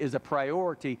ministry is a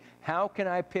priority. How can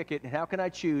I pick it, and how can I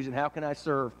choose, and how can I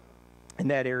serve in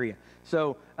that area?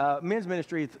 So men's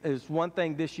ministry is one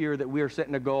thing this year that we are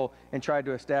setting a goal and trying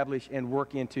to establish and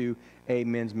work into a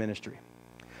men's ministry.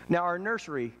 Now our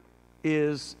nursery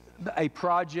is a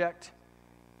project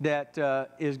that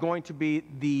is going to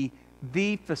be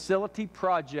the facility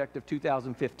project of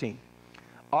 2015.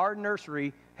 Our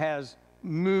nursery has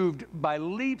moved by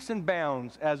leaps and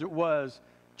bounds as it was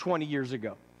 20 years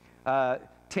ago.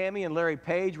 Tammy and Larry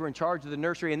Page were in charge of the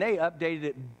nursery, and they updated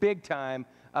it big time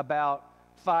about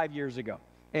 5 years ago.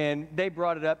 And they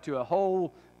brought it up to a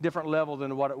whole different level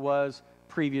than what it was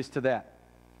previous to that.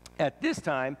 At this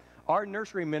time, our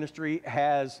nursery ministry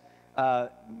has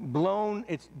blown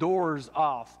its doors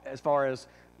off as far as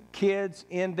kids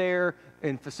in there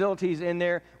and facilities in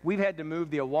there. We've had to move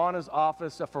the Awana's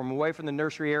office from away from the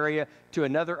nursery area to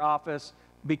another office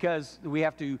because we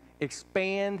have to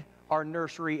expand our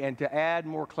nursery and to add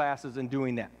more classes in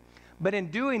doing that. But in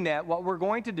doing that, what we're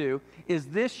going to do is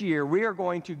this year we are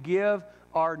going to give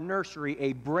our nursery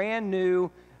a brand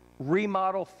new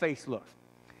remodel facelift.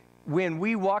 When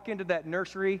we walk into that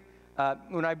nursery,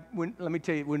 let me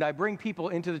tell you, when I bring people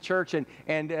into the church and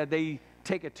they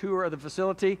take a tour of the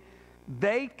facility,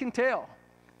 they can tell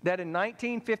that in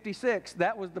 1956,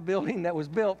 that was the building that was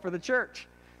built for the church,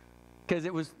 because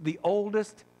it was the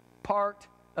oldest part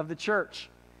of the church,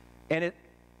 and it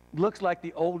looks like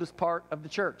the oldest part of the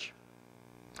church.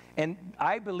 And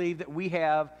I believe that we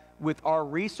have, with our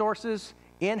resources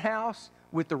in-house,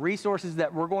 with the resources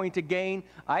that we're going to gain,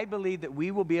 I believe that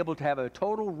we will be able to have a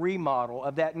total remodel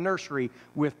of that nursery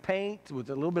with paint, with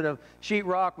a little bit of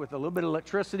sheetrock, with a little bit of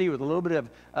electricity, with a little bit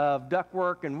of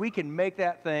ductwork, and we can make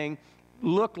that thing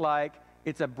look like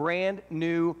it's a brand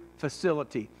new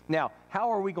facility. Now, how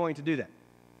are we going to do that?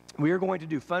 we are going to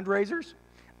do fundraisers,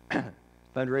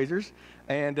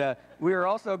 and we are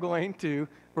also going to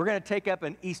take up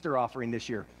an Easter offering this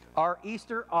year. Our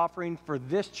Easter offering for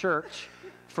this church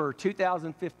for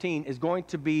 2015 is going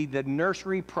to be the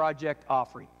nursery project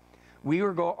offering.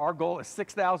 Our goal is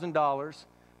 $6,000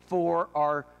 for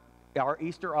our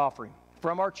Easter offering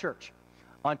from our church.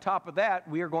 On top of that,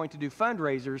 we are going to do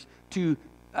fundraisers to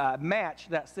match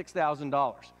that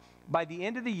 $6,000. By the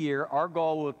end of the year, our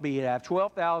goal will be to have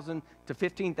 $12,000 to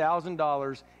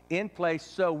 $15,000 in place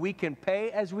so we can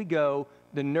pay as we go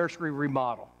the nursery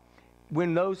remodel.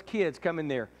 When those kids come in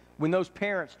there, when those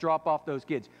parents drop off those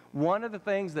kids, one of the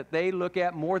things that they look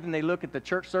at more than they look at the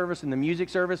church service and the music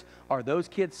service are those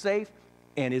kids safe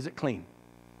and is it clean?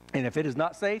 And if it is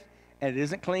not safe and it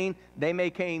isn't clean, they may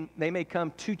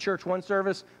come to church one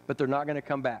service, but they're not going to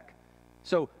come back.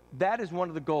 So that is one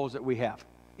of the goals that we have.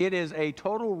 It is a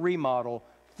total remodel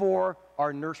for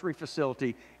our nursery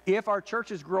facility. If our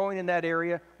church is growing in that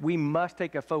area, we must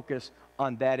take a focus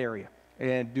on that area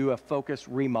and do a focused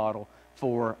remodel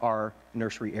for our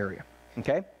nursery area,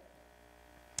 okay?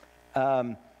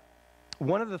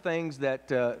 One of the things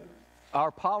that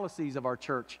our policies of our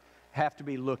church have to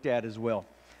be looked at as well.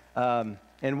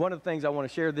 And one of the things I want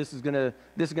to share, this is going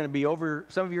to be over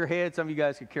some of your heads. Some of you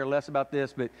guys could care less about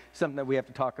this, but something that we have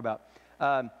to talk about.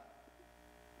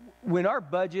 When our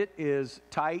budget is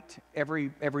tight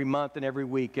every month and every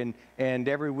week, and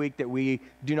every week that we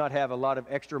do not have a lot of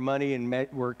extra money and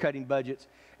we're cutting budgets,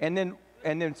 and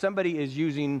then somebody is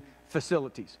using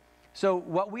facilities. So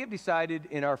what we have decided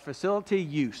in our facility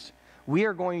use, we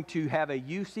are going to have a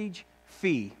usage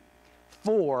fee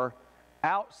for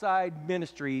outside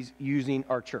ministries using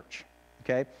our church,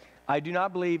 okay? I do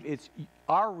not believe it's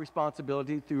our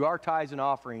responsibility through our tithes and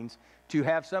offerings to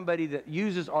have somebody that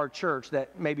uses our church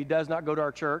that maybe does not go to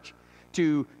our church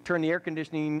to turn the air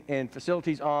conditioning and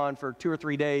facilities on for 2 or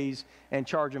 3 days and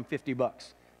charge them $50.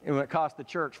 And when it costs the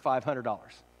church $500.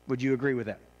 Would you agree with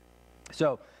that?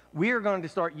 So we are going to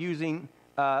start using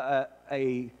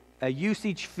a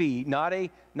usage fee,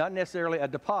 not necessarily a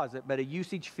deposit, but a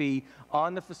usage fee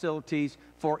on the facilities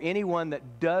for anyone that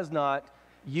does not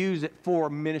use it for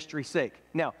ministry's sake.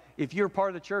 Now, if you're part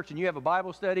of the church and you have a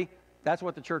Bible study, that's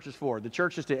what the church is for. The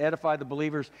church is to edify the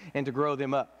believers and to grow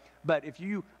them up. But if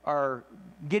you are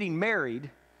getting married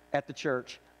at the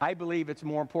church, I believe it's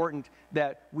more important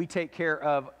that we take care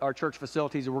of our church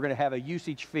facilities, and we're going to have a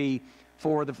usage fee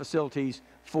for the facilities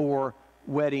for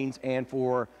weddings and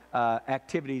for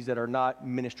activities that are not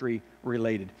ministry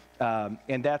related.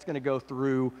 And that's going to go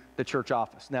through the church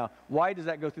office. Now, why does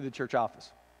that go through the church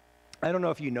office? I don't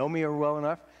know if you know me well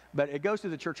enough, but it goes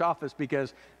through the church office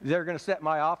because they're going to set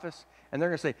my office and they're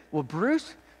going to say, well,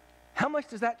 Bruce, how much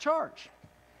does that charge?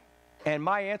 And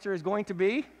my answer is going to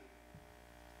be,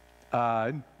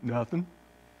 nothing.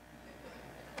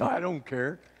 I don't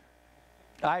care.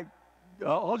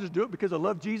 I'll just do it because I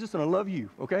love Jesus and I love you,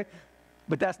 okay?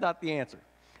 But that's not the answer.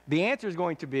 The answer is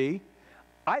going to be,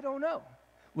 I don't know.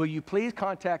 Will you please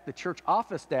contact the church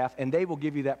office staff and they will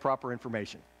give you that proper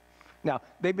information. Now,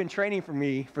 they've been training for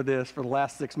me for this for the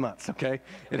last 6 months, okay?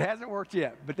 It hasn't worked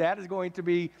yet, but that is going to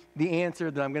be the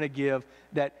answer that I'm going to give,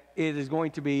 that it is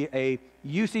going to be a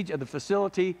usage of the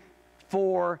facility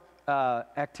for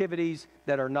activities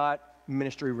that are not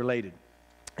ministry related.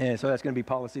 And so that's going to be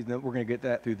policies, and we're going to get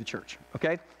that through the church,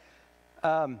 okay?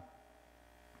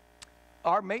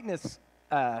 Our maintenance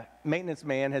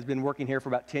man has been working here for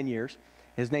about 10 years.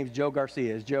 His name's Joe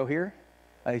Garcia. Is Joe here?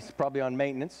 He's probably on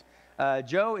maintenance.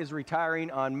 Joe is retiring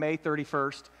on May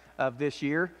 31st of this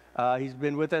year. He's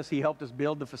been with us. He helped us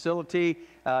build the facility.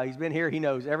 He's been here. He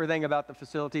knows everything about the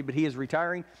facility, but he is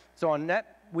retiring. So on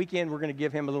that weekend, we're going to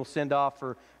give him a little send-off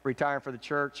for retiring for the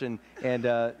church, and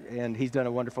he's done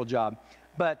a wonderful job.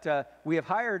 But we have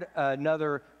hired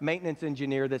another maintenance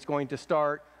engineer that's going to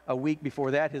start a week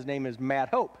before that. His name is Matt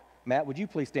Hope. Matt, would you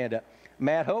please stand up?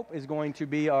 Matt Hope is going to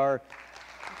be our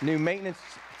new maintenance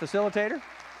facilitator.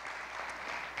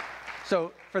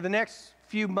 So for the next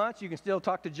few months, you can still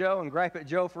talk to Joe and gripe at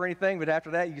Joe for anything, but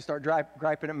after that, you can start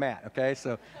griping at Matt, okay?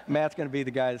 So Matt's going to be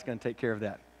the guy that's going to take care of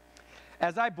that.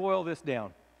 As I boil this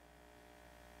down,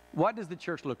 what does the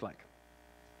church look like?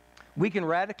 We can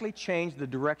radically change the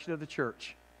direction of the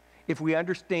church if we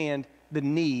understand the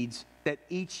needs that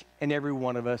each and every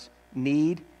one of us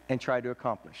need and try to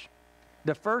accomplish.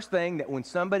 The first thing that when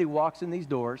somebody walks in these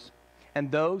doors, and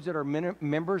those that are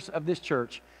members of this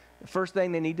church, the first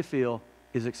thing they need to feel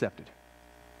is accepted.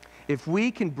 If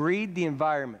we can breed the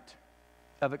environment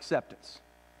of acceptance,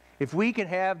 if we can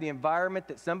have the environment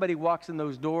that somebody walks in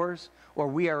those doors, or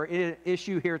we are in an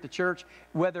issue here at the church,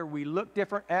 whether we look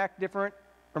different, act different,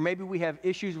 or maybe we have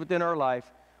issues within our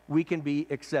life, we can be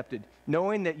accepted.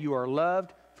 Knowing that you are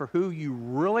loved for who you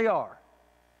really are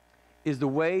is the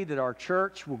way that our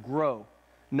church will grow.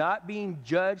 Not being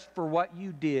judged for what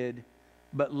you did,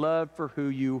 but loved for who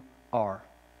you are.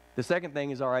 The second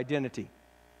thing is our identity.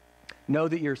 Know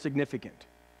that you're significant.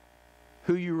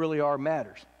 Who you really are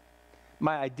matters.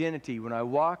 My identity, when I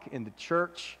walk in the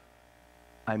church,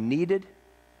 I'm needed,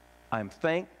 I'm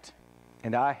thanked,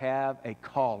 and I have a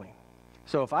calling.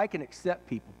 So if I can accept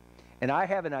people, and I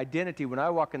have an identity when I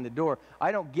walk in the door,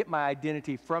 I don't get my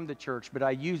identity from the church, but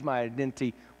I use my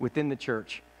identity within the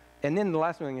church. And then the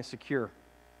last thing is secure.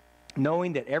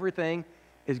 Knowing that everything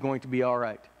is going to be all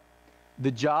right.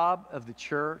 The job of the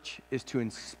church is to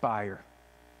inspire.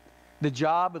 The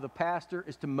job of the pastor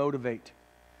is to motivate.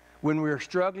 When we're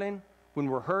struggling, when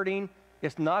we're hurting,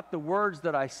 it's not the words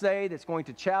that I say that's going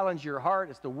to challenge your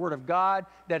heart. It's the Word of God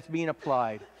that's being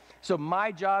applied. So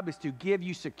my job is to give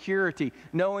you security,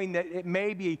 knowing that it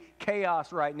may be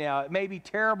chaos right now. It may be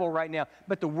terrible right now,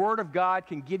 but the Word of God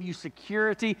can give you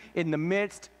security in the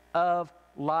midst of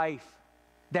life.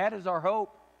 That is our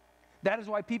hope. That is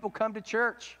why people come to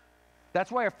church.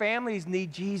 That's why our families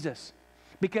need Jesus.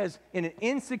 Because in an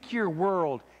insecure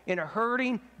world, in a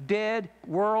hurting, dead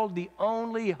world, the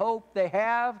only hope they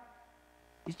have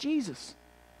is Jesus.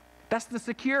 That's the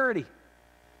security.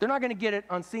 They're not going to get it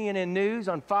on CNN News,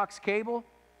 on Fox Cable.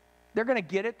 They're going to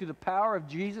get it through the power of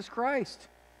Jesus Christ.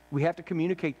 We have to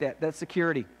communicate that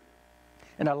security.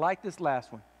 And I like this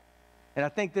last one. And I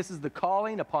think this is the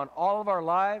calling upon all of our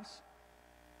lives.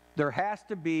 There has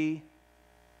to be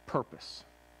purpose.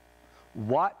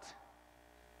 What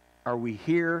are we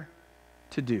here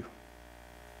to do?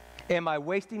 Am I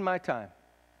wasting my time?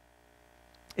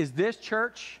 Is this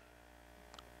church,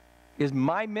 is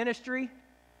my ministry,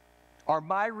 are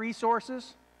my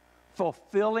resources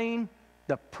fulfilling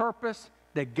the purpose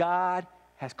that God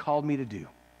has called me to do?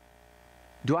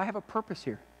 Do I have a purpose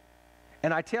here?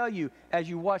 And I tell you, as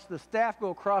you watch the staff go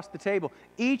across the table,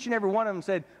 each and every one of them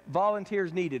said,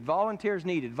 volunteers needed, volunteers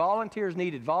needed, volunteers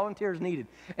needed, volunteers needed.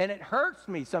 And it hurts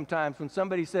me sometimes when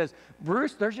somebody says,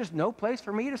 Bruce, there's just no place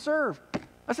for me to serve.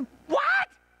 I said, what?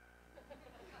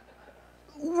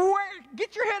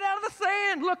 Get your head out of the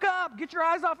sand. Look up. Get your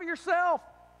eyes off of yourself.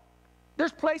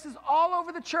 There's places all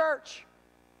over the church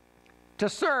to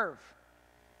serve.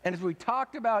 And as we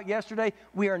talked about yesterday,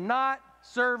 we are not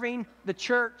serving the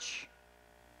church.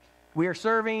 We are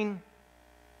serving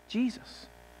Jesus.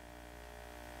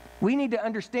 We need to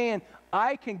understand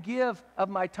I can give of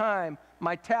my time,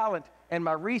 my talent, and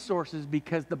my resources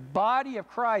because the body of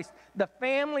Christ, the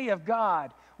family of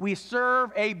God, we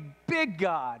serve a big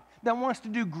God that wants to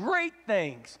do great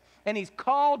things. And He's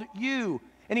called you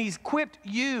and He's equipped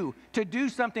you to do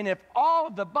something. If all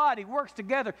of the body works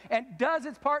together and does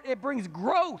its part, it brings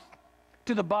growth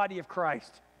to the body of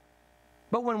Christ.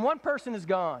 But when one person is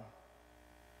gone,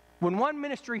 when one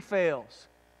ministry fails,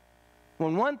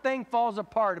 when one thing falls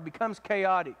apart, it becomes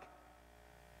chaotic,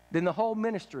 then the whole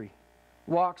ministry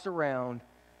walks around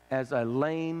as a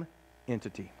lame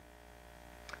entity.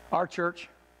 Our church,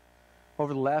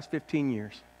 over the last 15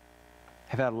 years,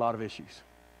 have had a lot of issues.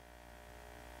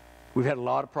 We've had a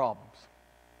lot of problems.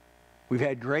 We've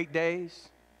had great days.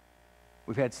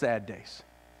 We've had sad days.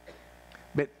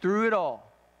 But through it all,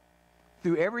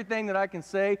 through everything that I can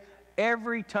say,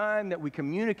 every time that we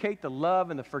communicate the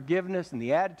love and the forgiveness and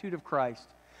the attitude of Christ,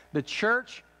 the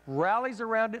church rallies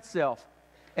around itself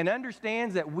and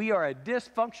understands that we are a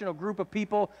dysfunctional group of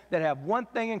people that have one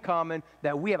thing in common,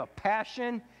 that we have a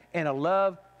passion and a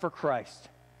love for Christ.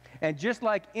 And just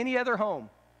like any other home,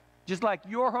 just like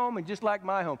your home and just like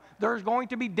my home, there's going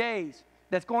to be days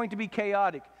that's going to be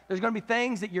chaotic. There's going to be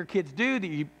things that your kids do that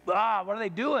you, what are they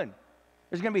doing?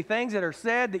 There's going to be things that are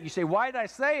said that you say, why did I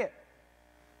say it?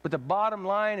 But the bottom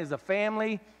line is a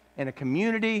family and a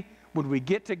community, when we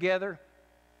get together,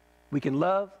 we can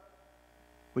love,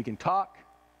 we can talk,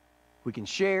 we can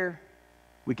share,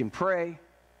 we can pray,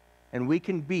 and we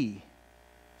can be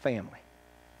family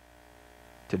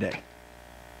today.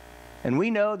 And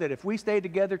we know that if we stay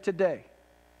together today,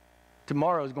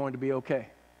 tomorrow is going to be okay.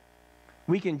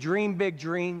 We can dream big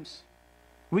dreams.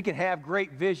 We can have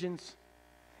great visions.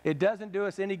 It doesn't do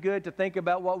us any good to think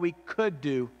about what we could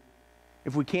do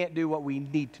if we can't do what we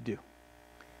need to do.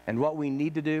 And what we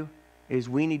need to do is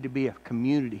we need to be a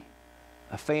community,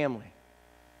 a family,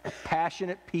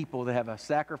 passionate people that have a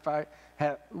sacrifice,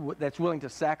 that's willing to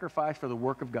sacrifice for the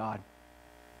work of God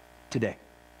today.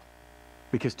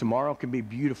 Because tomorrow can be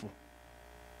beautiful.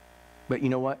 But you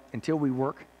know what? Until we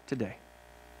work today,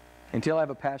 until I have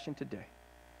a passion today,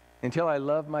 until I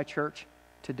love my church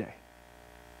today,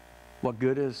 what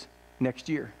good is next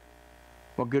year?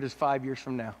 What good is 5 years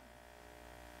from now?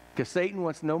 Because Satan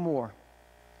wants no more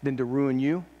than to ruin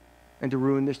you and to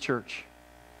ruin this church.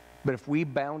 But if we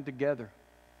bound together,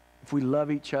 if we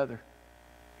love each other,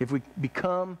 if we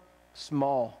become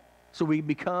small, so we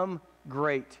become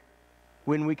great,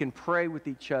 when we can pray with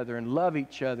each other and love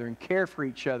each other and care for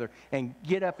each other and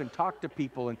get up and talk to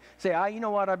people and say, you know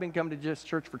what, I've been coming to this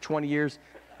church for 20 years.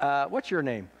 What's your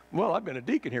name? Well, I've been a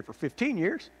deacon here for 15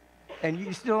 years. And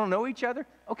you still don't know each other?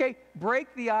 Okay,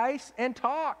 break the ice and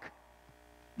talk.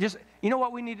 Just, you know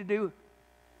what we need to do?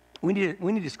 We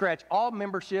need to scratch all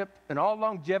membership and all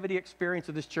longevity experience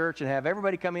of this church and have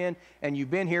everybody come in, and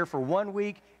you've been here for 1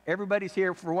 week, everybody's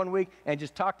here for 1 week, and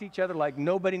just talk to each other like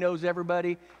nobody knows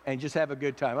everybody and just have a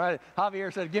good time. All right,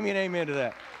 Javier said, give me an amen to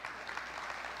that.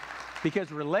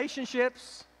 Because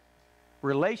relationships,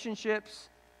 one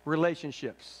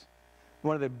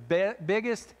of the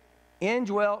biggest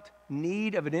indwelt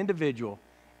need of an individual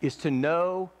is to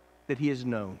know that he is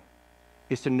known,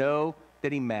 is to know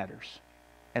that he matters.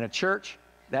 And a church,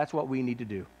 that's what we need to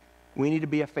do. We need to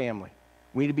be a family.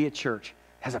 We need to be a church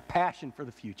that has a passion for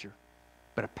the future,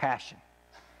 but a passion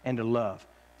and a love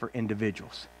for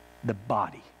individuals, the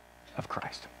body of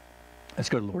Christ. Let's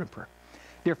go to the Lord in prayer.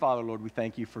 Dear Father, Lord, we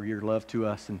thank you for your love to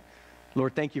us. And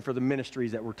Lord, thank you for the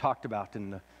ministries that were talked about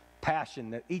and the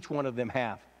passion that each one of them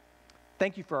have.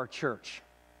 Thank you for our church,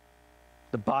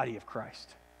 the body of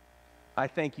Christ. I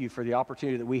thank you for the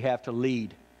opportunity that we have to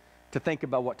lead, to think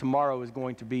about what tomorrow is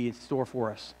going to be in store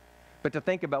for us, but to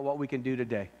think about what we can do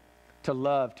today, to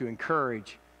love, to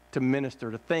encourage, to minister,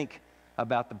 to think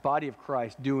about the body of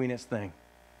Christ doing its thing.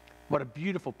 What a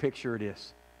beautiful picture it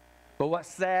is. But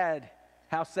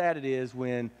how sad it is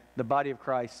when the body of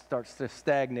Christ starts to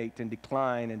stagnate and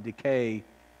decline and decay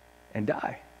and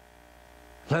die.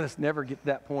 Let us never get to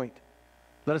that point.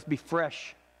 Let us be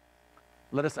fresh.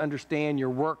 Let us understand your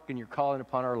work and your calling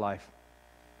upon our life.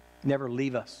 Never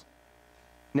leave us.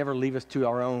 Never leave us to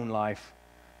our own life,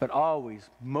 but always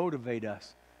motivate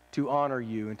us to honor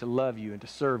you and to love you and to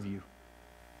serve you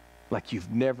like you've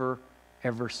never,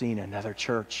 ever seen another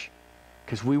church.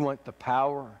 Because we want the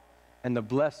power and the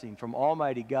blessing from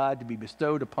Almighty God to be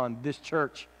bestowed upon this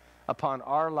church, upon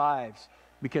our lives,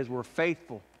 because we're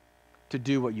faithful to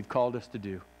do what you've called us to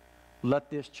do. Let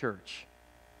this church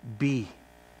be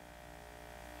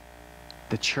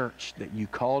the church that you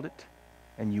called it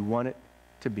and you want it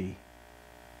to be.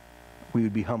 We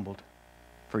would be humbled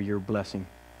for your blessing,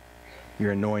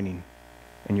 your anointing,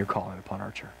 and your calling upon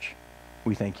our church.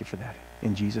 We thank you for that.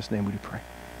 In Jesus' name we do pray.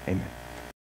 Amen.